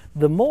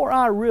 The more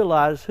I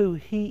realize who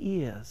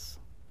He is,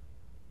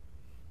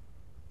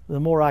 the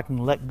more I can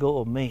let go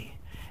of me.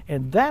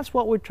 And that's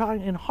what we're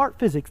trying in heart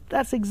physics.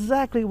 That's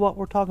exactly what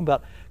we're talking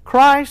about.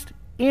 Christ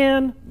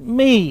in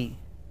me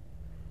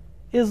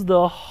is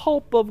the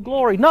hope of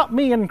glory. Not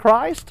me in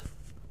Christ.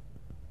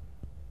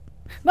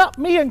 Not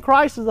me in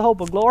Christ is the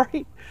hope of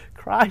glory.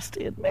 Christ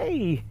in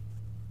me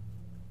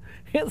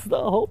is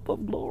the hope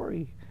of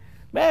glory.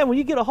 Man, when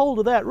you get a hold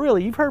of that,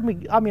 really, you've heard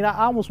me,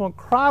 I almost want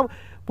to cry.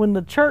 When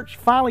the church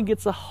finally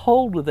gets a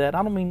hold of that,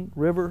 I don't mean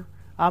River,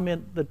 I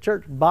mean the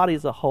church body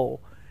as a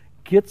whole,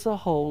 gets a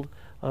hold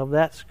of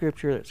that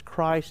Scripture that's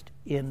Christ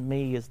in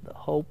me is the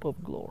hope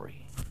of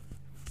glory.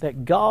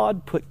 That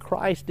God put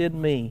Christ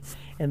in me,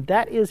 and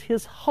that is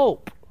His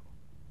hope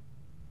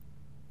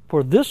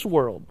for this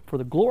world, for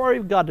the glory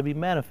of God to be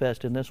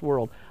manifest in this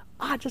world.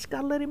 I just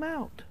got to let Him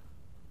out.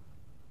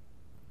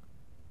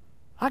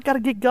 I got to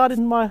get God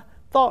in my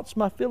thoughts,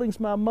 my feelings,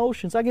 my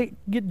emotions. I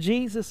get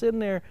Jesus in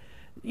there.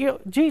 You know,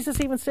 Jesus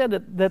even said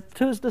that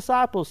to His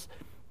disciples,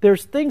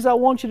 there's things I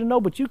want you to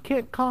know, but you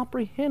can't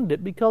comprehend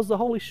it because the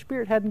Holy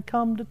Spirit hadn't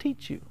come to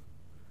teach you.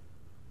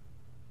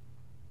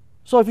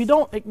 So if you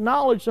don't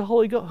acknowledge the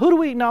Holy Ghost, who do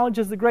we acknowledge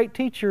as the great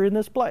teacher in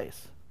this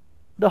place?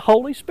 The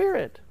Holy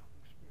Spirit.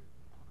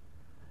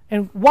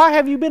 And why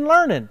have you been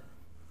learning?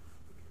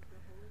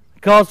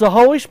 Because the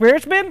Holy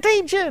Spirit's been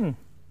teaching.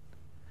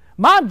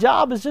 My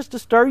job is just to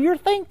stir your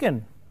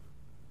thinking.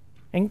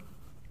 And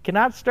can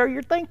I stir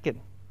your thinking?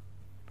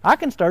 I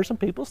can stir some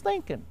people's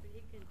thinking.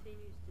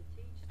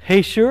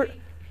 He sure.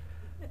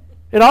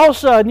 And all of a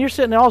sudden, you're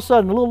sitting there, all of a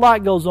sudden, a little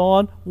light goes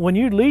on. When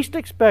you least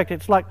expect it,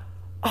 it's like,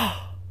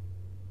 oh.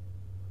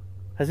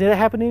 Has that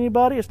happened to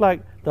anybody? It's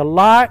like the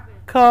light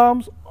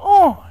comes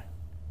on.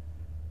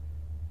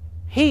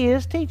 He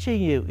is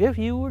teaching you. If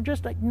you will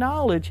just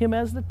acknowledge Him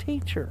as the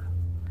teacher.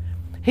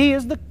 He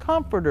is the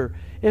comforter.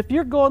 If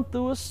you're going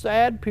through a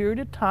sad period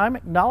of time,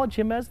 acknowledge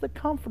Him as the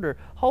comforter.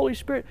 Holy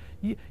Spirit.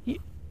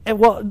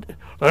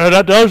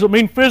 That doesn't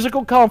mean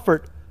physical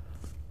comfort.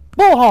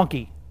 Bull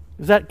honky.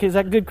 Is that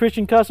good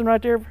Christian cussing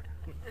right there?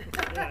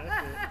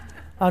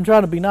 I'm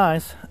trying to be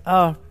nice.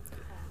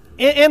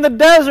 In the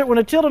desert, when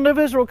the children of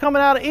Israel were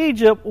coming out of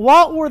Egypt,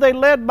 what were they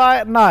led by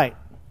at night?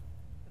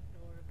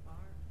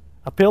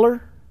 A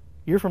pillar?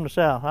 You're from the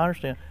south, I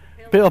understand.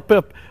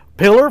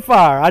 Pillar of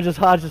fire.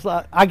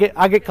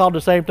 I get called the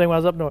same thing when I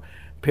was up north.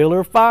 Pillar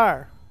of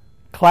fire.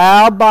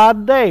 Cloud by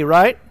day,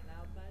 right?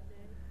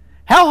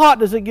 How hot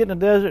does it get in the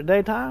desert at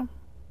daytime?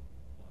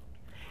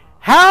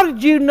 How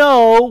did you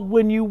know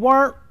when you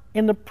weren't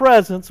in the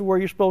presence of where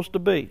you're supposed to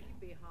be?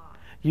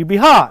 You'd be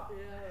hot.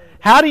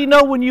 How do you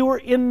know when you were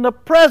in the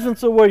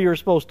presence of where you're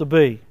supposed to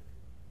be?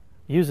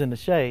 Using the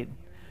shade.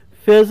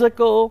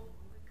 Physical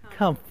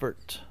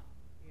comfort.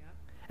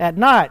 At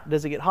night,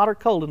 does it get hot or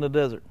cold in the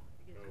desert?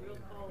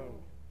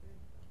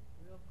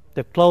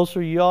 The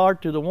closer you are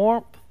to the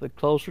warmth, the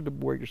closer to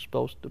where you're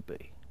supposed to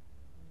be.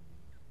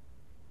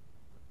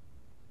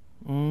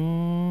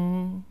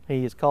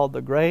 He is called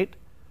the great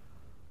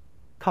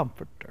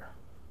comforter.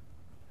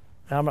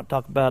 Now, I'm not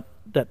talking about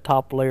that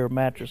top layer of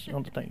mattress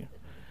on the thing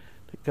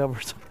that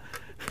covers.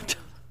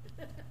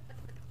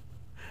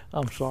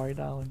 I'm sorry,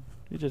 darling.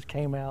 It just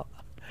came out.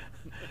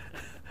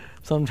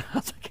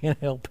 Sometimes I can't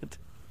help it.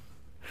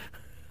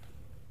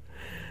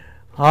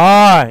 All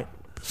right.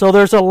 So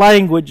there's a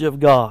language of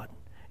God.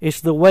 It's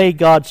the way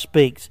God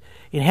speaks.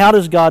 And how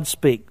does God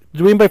speak?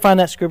 Do anybody find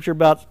that scripture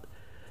about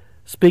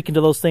speaking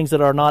to those things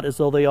that are not as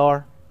though they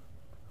are?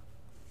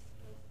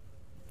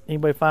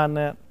 Anybody find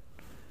that?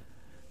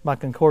 My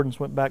concordance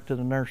went back to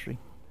the nursery.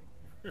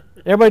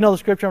 Everybody know the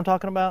scripture I'm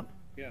talking about?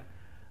 Yeah.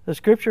 The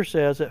scripture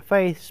says that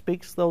faith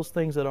speaks those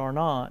things that are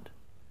not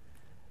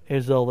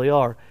as though they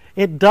are.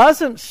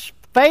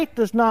 Faith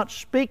does not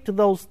speak to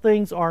those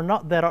things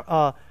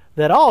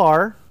that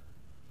are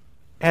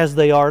as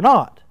they are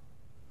not.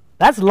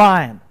 That's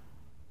lying.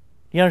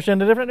 You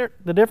understand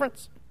the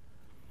difference?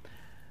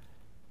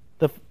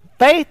 The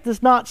faith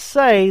does not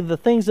say the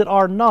things that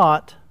are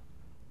not,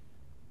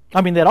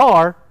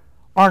 that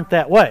aren't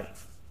that way.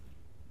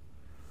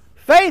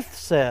 Faith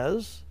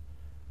says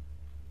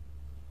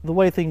the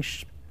way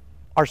things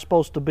are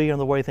supposed to be and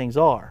the way things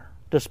are,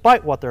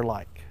 despite what they're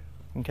like.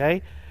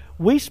 Okay?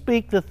 We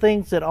speak the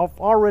things that have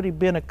already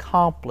been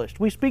accomplished.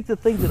 We speak the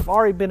things that have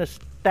already been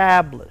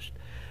established.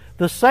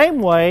 The same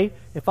way,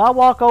 if I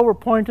walk over,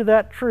 point to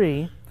that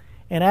tree,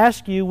 and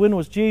ask you, when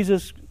was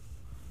Jesus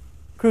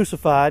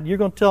crucified? You're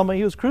going to tell me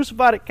He was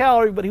crucified at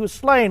Calvary, but He was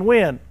slain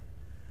when?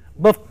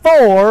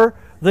 Before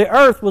the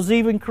earth was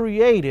even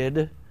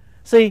created.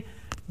 See,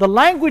 the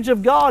language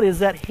of God is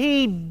that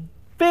He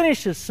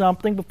finishes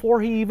something before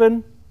He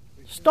even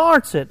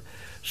starts it.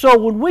 So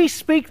when we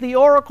speak the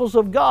oracles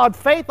of God,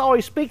 faith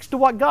always speaks to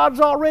what God's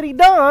already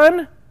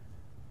done.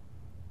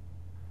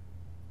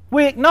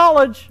 We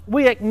acknowledge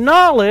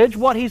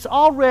what He's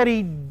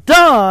already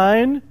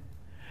done,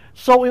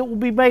 so it will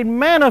be made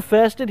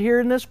manifested here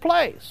in this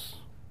place.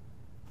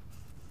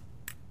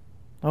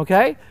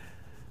 Okay?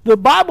 The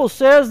Bible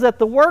says that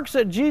the works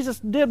that Jesus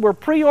did were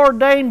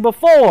preordained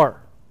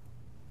before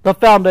the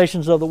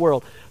foundations of the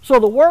world. So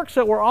the works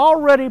that were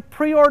already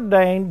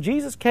preordained,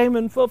 Jesus came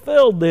and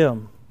fulfilled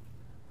them.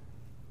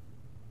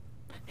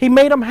 He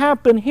made them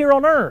happen here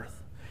on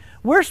earth.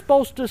 We're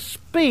supposed to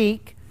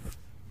speak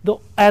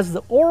as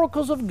the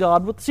oracles of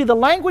God. See, the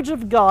language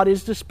of God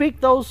is to speak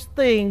those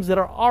things that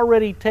are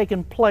already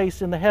taking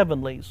place in the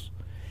heavenlies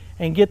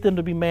and get them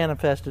to be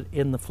manifested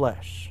in the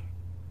flesh.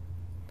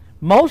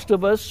 Most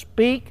of us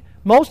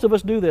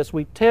do this.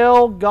 We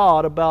tell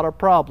God about our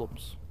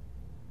problems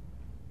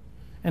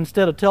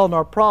instead of telling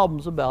our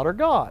problems about our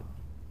God.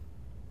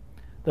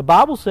 The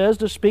Bible says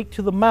to speak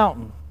to the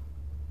mountain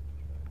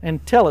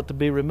and tell it to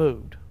be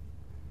removed.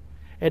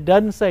 It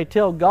doesn't say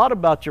tell God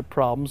about your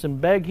problems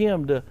and beg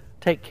Him to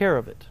take care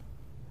of it.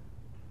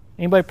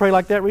 Anybody pray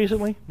like that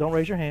recently? Don't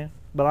raise your hand,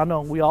 but I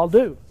know we all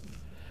do.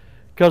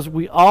 Because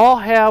we all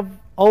have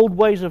old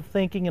ways of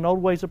thinking and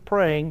old ways of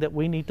praying that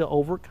we need to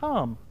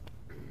overcome.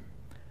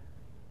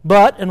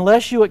 But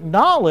unless you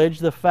acknowledge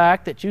the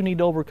fact that you need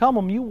to overcome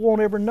them, you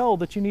won't ever know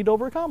that you need to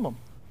overcome them.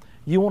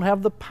 You won't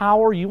have the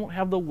power, you won't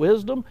have the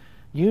wisdom.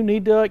 You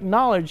need to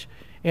acknowledge,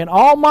 in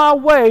all my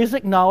ways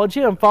acknowledge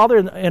Him. Father,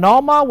 in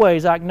all my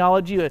ways I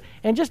acknowledge You.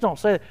 And just don't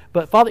say it,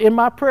 but Father, in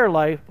my prayer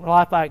life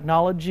I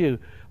acknowledge You.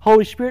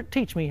 Holy Spirit,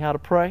 teach me how to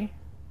pray.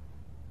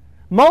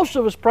 Most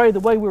of us pray the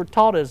way we were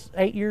taught as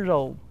 8 years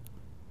old.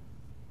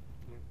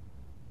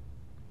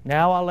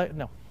 Now I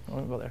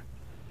won't go there.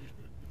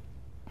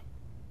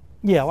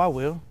 Yeah, I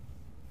will.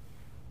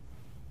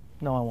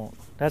 No, I won't.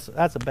 That's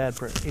a bad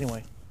prayer.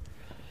 Anyway,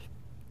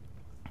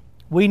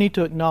 we need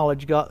to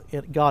acknowledge God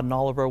in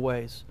all of our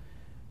ways.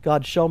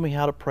 God, show me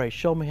how to pray.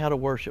 Show me how to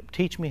worship.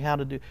 Teach me how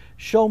to do.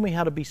 Show me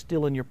how to be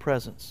still in your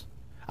presence.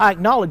 I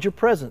acknowledge your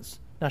presence.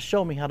 Now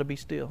show me how to be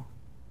still.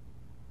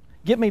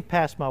 Get me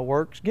past my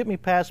works. Get me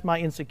past my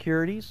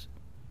insecurities.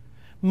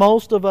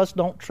 Most of us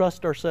don't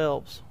trust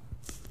ourselves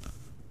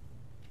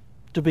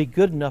to be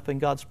good enough in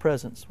God's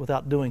presence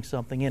without doing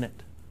something in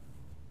it.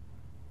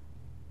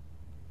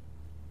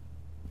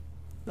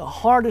 The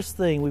hardest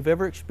thing we've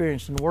ever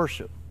experienced in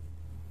worship,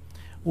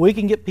 we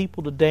can get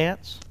people to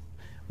dance,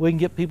 we can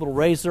get people to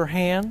raise their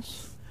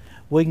hands,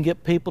 we can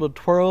get people to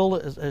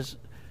twirl,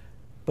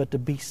 but to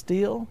be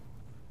still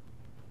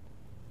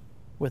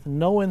with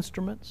no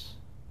instruments,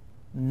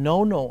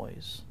 no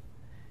noise,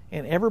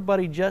 and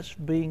everybody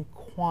just being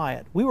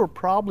quiet. We were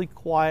probably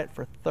quiet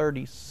for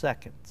 30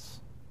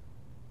 seconds.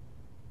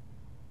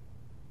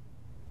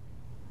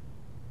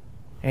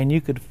 And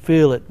you could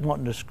feel it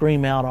wanting to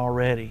scream out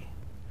already.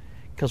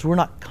 Because we're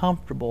not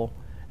comfortable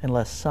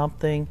unless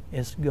something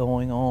is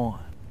going on.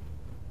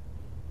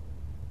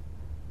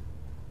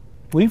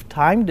 We've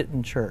timed it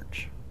in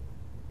church.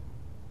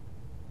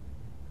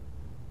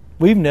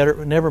 We've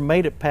never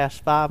made it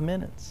past 5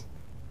 minutes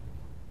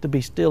to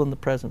be still in the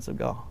presence of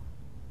God.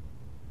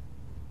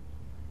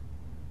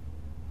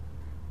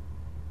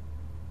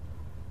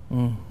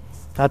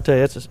 I tell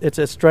you, it's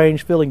a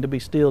strange feeling to be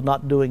still,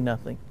 not doing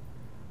nothing.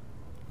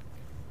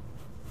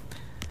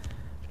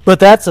 But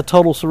that's a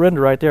total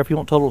surrender right there if you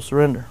want total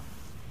surrender.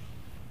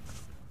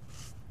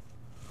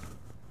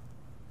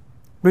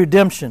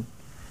 Redemption.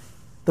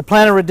 The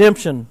plan of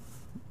redemption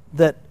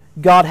that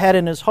God had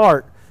in His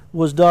heart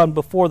was done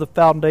before the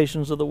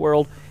foundations of the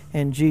world,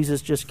 and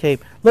Jesus just came.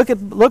 Look.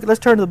 Let's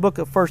turn to the book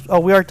of First. Oh,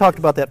 we already talked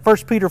about that.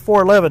 1 Peter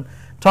 4:11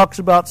 talks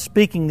about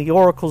speaking the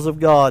oracles of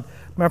God.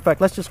 Matter of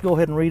fact, let's just go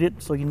ahead and read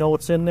it so you know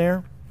what's in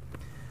there.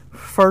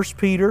 1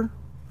 Peter.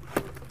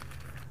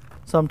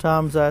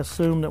 Sometimes I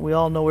assume that we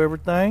all know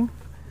everything.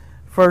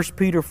 1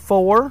 Peter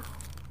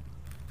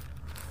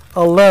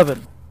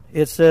 4:11.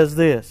 It says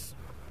this.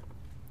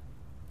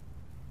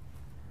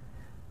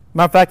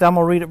 Matter of fact, I'm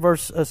going to read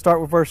it.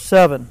 Start with verse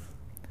 7.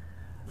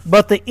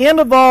 But the end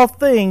of all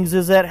things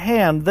is at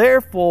hand.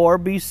 Therefore,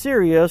 be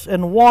serious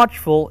and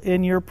watchful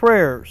in your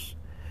prayers.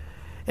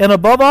 And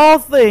above all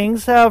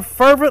things, have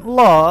fervent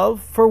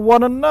love for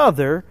one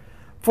another,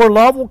 for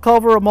love will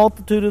cover a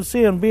multitude of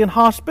sin, being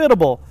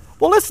hospitable.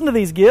 Well, listen to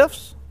these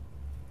gifts.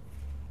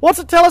 What's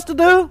it tell us to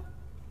do?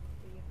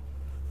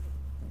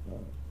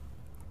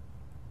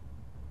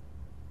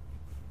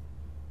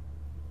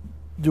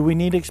 Do we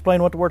need to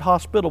explain what the word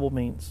hospitable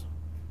means?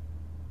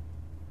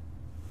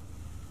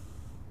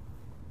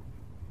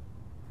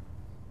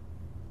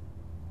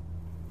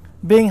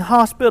 Being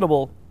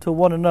hospitable to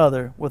one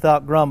another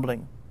without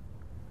grumbling.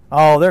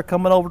 Oh, they're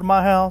coming over to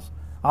my house?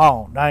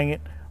 Oh, dang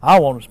it. I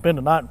want to spend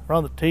the night in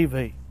front of the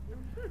TV.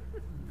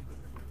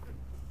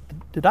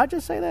 Did I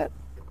just say that?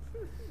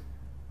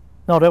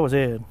 No, that was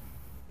Ed.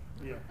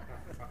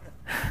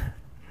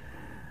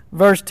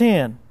 Verse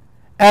 10.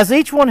 As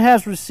each one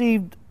has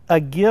received a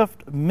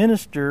gift,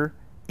 minister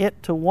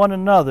it to one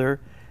another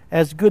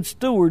as good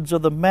stewards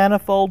of the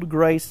manifold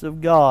grace of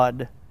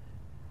God.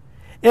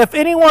 If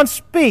anyone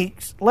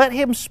speaks, let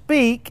him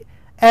speak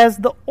as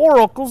the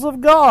oracles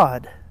of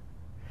God.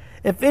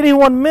 If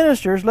anyone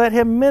ministers, let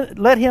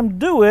him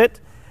do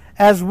it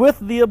as with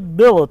the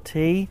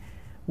ability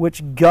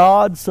which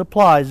God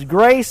supplies.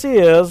 Grace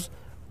is,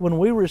 when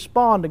we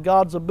respond to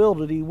God's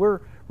ability,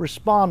 we're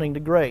responding to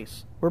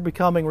grace. We're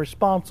becoming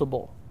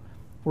responsible.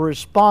 We're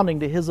responding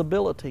to His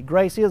ability.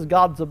 Grace is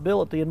God's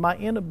ability and my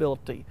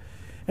inability.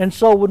 And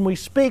so when we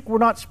speak, we're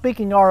not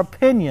speaking our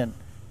opinion.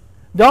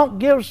 Don't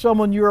give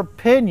someone your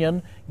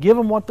opinion. Give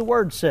them what the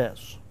Word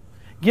says.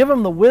 Give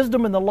them the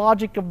wisdom and the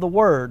logic of the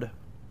Word.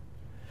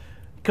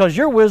 Because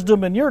your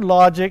wisdom and your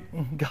logic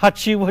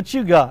got you what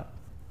you got.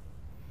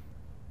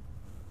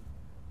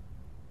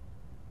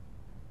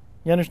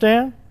 You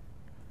understand?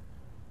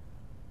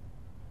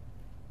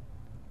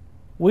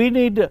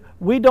 We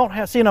don't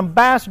have, see, an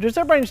ambassador. Does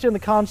everybody understand the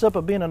concept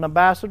of being an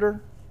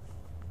ambassador?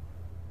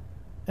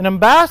 An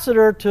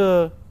ambassador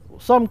to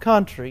some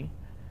country,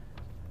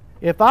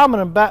 if I'm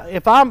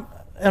an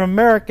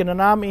American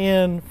and I'm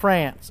in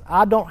France,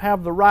 I don't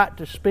have the right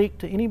to speak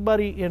to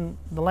anybody in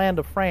the land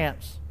of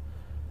France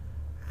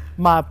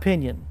my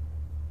opinion.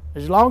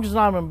 As long as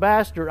I'm an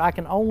ambassador, I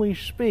can only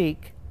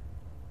speak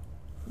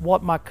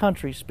what my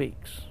country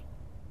speaks.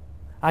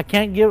 I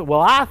can't give it,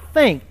 well, I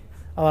think.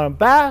 An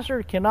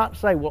ambassador cannot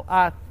say, well,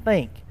 I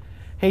think.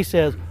 He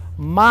says,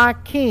 my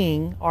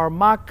king or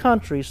my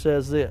country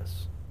says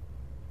this.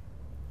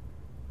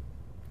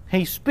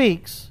 He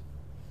speaks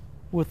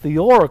with the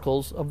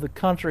oracles of the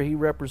country he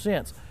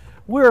represents.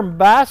 We're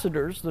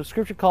ambassadors. The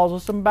Scripture calls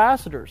us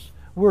ambassadors.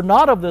 We're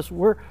not of this.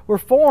 We're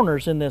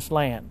foreigners in this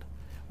land.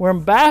 We're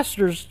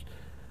ambassadors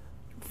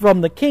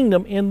from the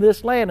kingdom in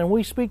this land, and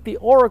we speak the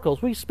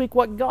oracles. We speak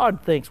what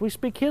God thinks. We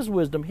speak His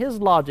wisdom, His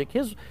logic.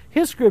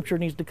 His Scripture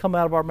needs to come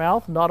out of our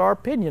mouth, not our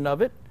opinion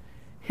of it.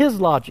 His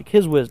logic,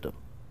 His wisdom.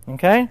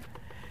 Okay?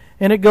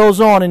 And it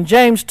goes on in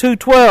James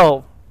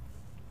 2:12.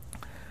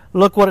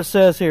 Look what it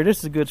says here. This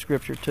is a good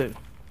Scripture too.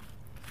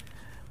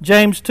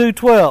 James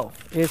 2:12.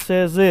 It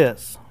says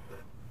this.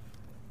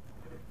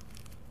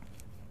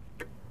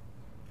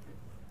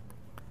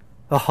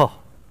 Oh.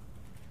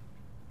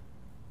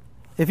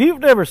 If you've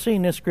never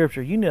seen this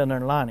Scripture, you need to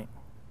underline it.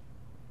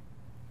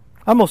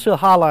 I'm going to sell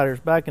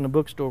highlighters back in the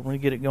bookstore when we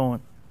get it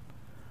going.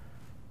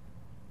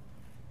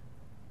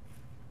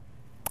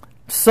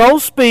 So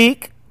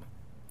speak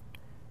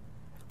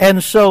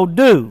and so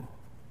do.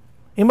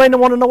 Anybody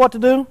want to know what to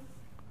do?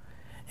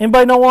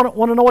 Anybody want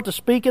to know what to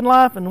speak in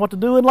life and what to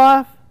do in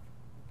life?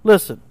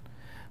 Listen.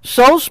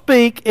 So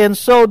speak and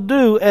so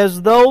do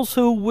as those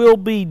who will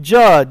be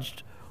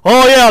judged.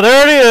 Oh yeah,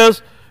 there it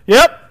is.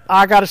 Yep,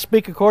 I got to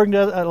speak according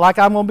to, like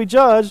I'm going to be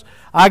judged.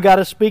 I got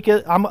to speak,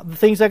 the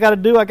things I got to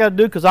do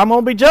because I'm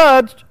going to be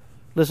judged.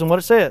 Listen what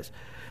it says.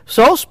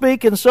 So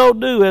speak and so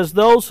do as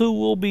those who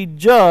will be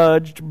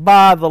judged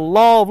by the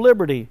law of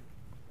liberty.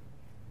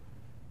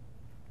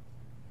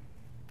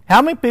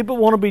 How many people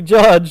want to be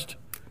judged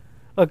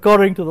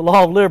according to the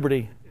law of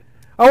liberty?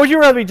 Or would you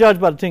rather be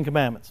judged by the Ten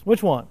Commandments?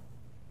 Which one?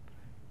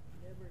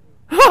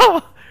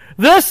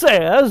 This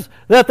says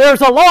that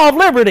there's a law of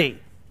liberty.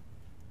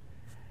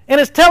 And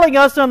it's telling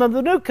us under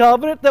the new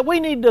covenant that we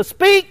need to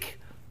speak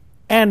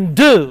and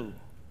do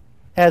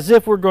as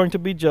if we're going to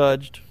be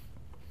judged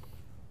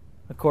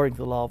according to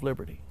the law of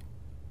liberty.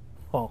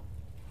 Oh,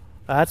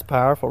 that's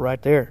powerful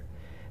right there.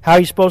 How are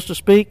you supposed to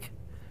speak?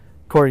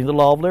 According to the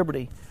law of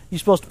liberty. You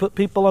supposed to put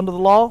people under the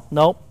law?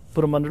 Nope, put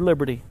them under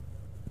liberty.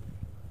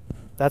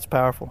 That's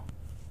powerful.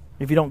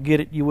 If you don't get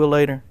it, you will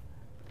later.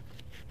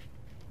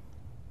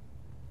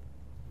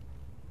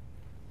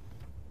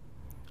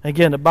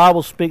 Again, the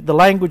Bible the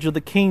language of the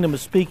kingdom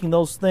is speaking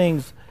those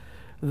things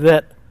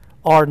that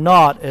are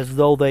not as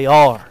though they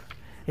are.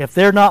 If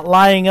they're not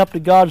lining up to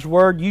God's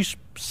word, you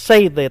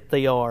say that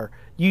they are.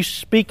 You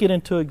speak it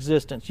into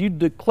existence. You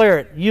declare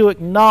it. You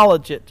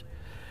acknowledge it.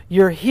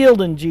 You're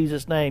healed in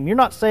Jesus' name. You're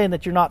not saying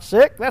that you're not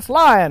sick. That's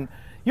lying.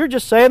 You're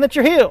just saying that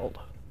you're healed.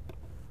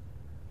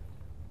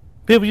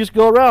 People just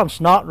go around,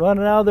 snot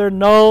running out of their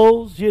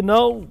nose,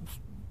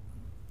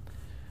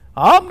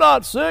 I'm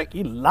not sick,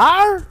 you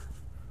liar.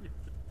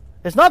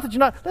 It's not that you're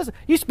not. Listen,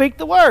 you speak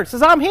the word. It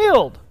says, I'm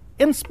healed.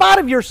 In spite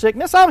of your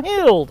sickness, I'm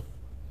healed.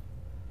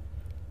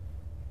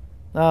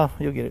 Oh,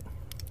 you'll get it.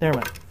 Never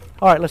mind.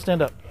 All right, let's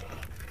stand up.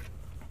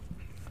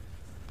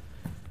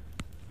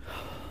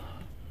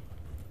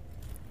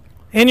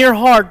 In your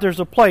heart, there's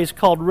a place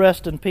called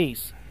rest and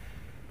peace.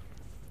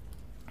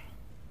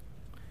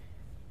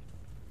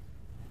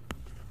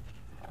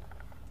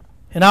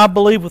 And I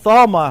believe with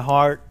all my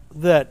heart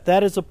that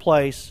that is a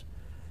place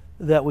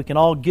that we can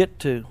all get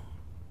to.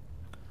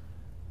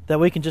 That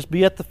we can just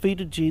be at the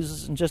feet of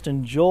Jesus and just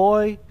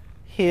enjoy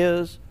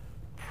His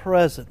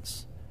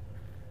presence.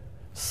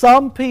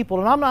 Some people,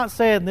 and I'm not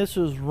saying this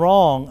is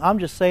wrong, I'm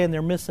just saying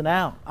they're missing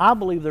out. I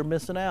believe they're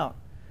missing out.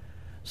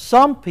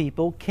 Some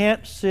people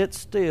can't sit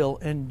still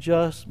and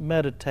just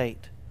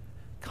meditate,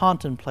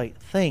 contemplate,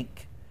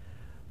 think.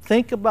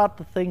 Think about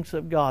the things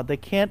of God. They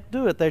can't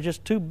do it. They're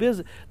just too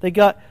busy. They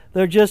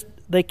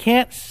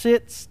can't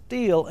sit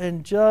still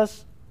and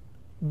just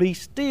be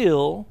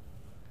still.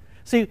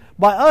 See,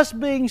 by us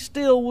being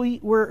still,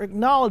 we're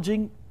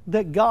acknowledging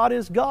that God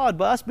is God.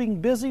 By us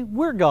being busy,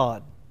 we're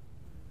God.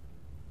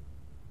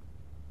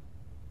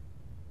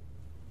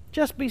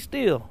 Just be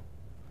still.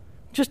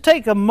 Just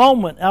take a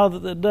moment out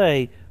of the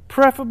day,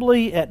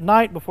 preferably at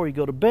night before you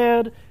go to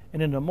bed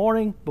and in the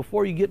morning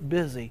before you get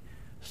busy.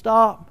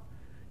 Stop.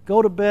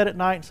 Go to bed at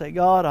night and say,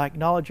 God, I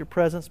acknowledge your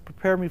presence.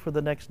 Prepare me for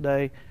the next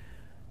day.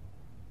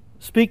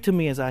 Speak to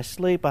me as I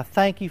sleep. I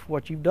thank you for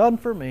what you've done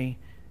for me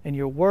and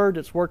your word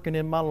that's working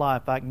in my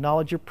life. I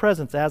acknowledge your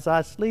presence as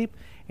I sleep,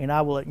 and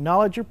I will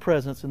acknowledge your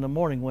presence in the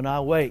morning when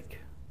I wake.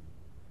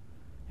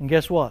 And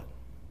guess what?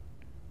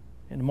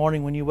 In the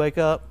morning when you wake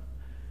up,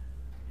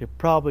 you're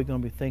probably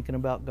going to be thinking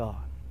about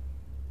God.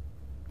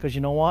 Because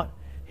you know what?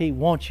 He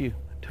wants you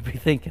to be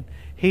thinking.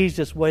 He's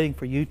just waiting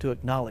for you to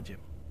acknowledge Him.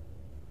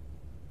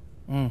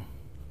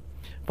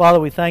 Father,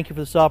 we thank you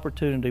for this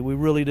opportunity. We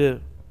really do.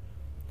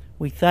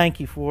 We thank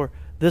you for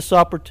this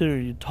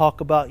opportunity to talk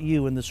about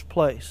you in this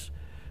place.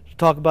 To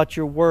talk about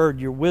your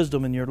word, your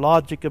wisdom, and your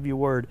logic of your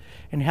word.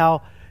 And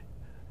how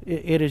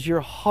it is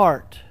your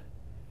heart,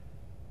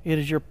 it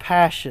is your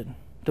passion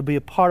to be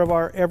a part of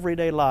our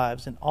everyday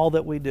lives and all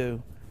that we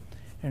do.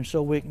 And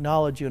so we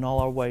acknowledge you in all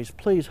our ways.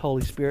 Please,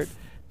 Holy Spirit,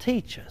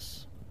 teach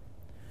us.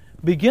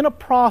 Begin a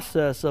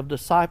process of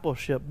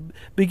discipleship.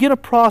 Begin a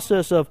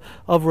process of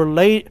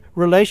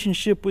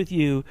relationship with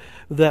you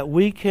that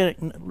we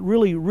can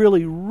really,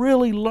 really,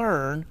 really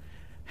learn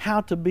how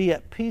to be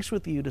at peace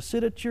with you, to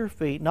sit at your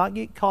feet, not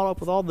get caught up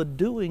with all the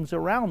doings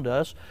around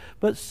us,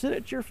 but sit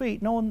at your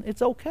feet knowing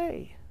it's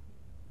okay.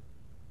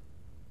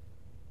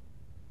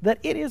 That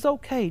it is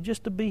okay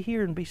just to be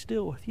here and be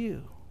still with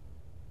you.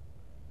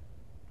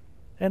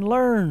 And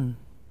learn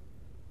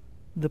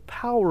the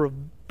power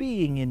of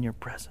being in your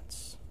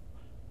presence,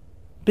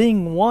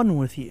 being one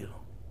with you.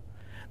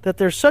 That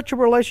there's such a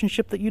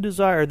relationship that you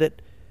desire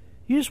that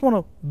you just want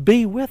to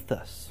be with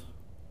us.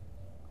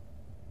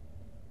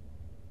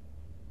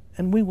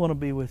 And we want to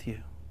be with you.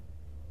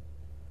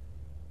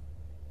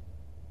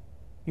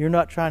 You're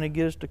not trying to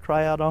get us to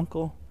cry out,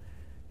 Uncle.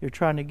 You're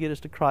trying to get us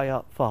to cry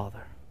out,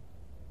 Father.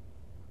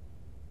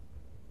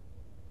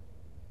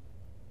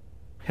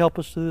 Help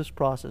us through this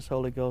process,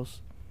 Holy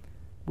Ghost.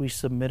 We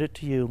submit it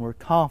to you, and we're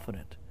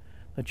confident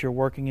that you're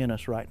working in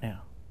us right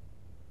now.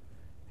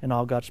 And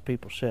all God's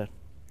people said,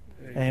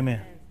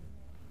 Amen.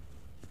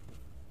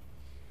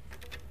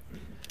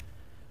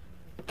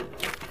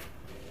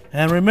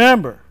 And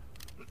remember,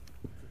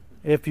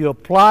 if you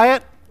apply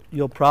it,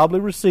 you'll probably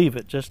receive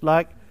it, just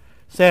like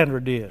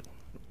Sandra did.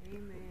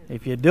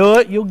 If you do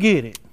it, you'll get it.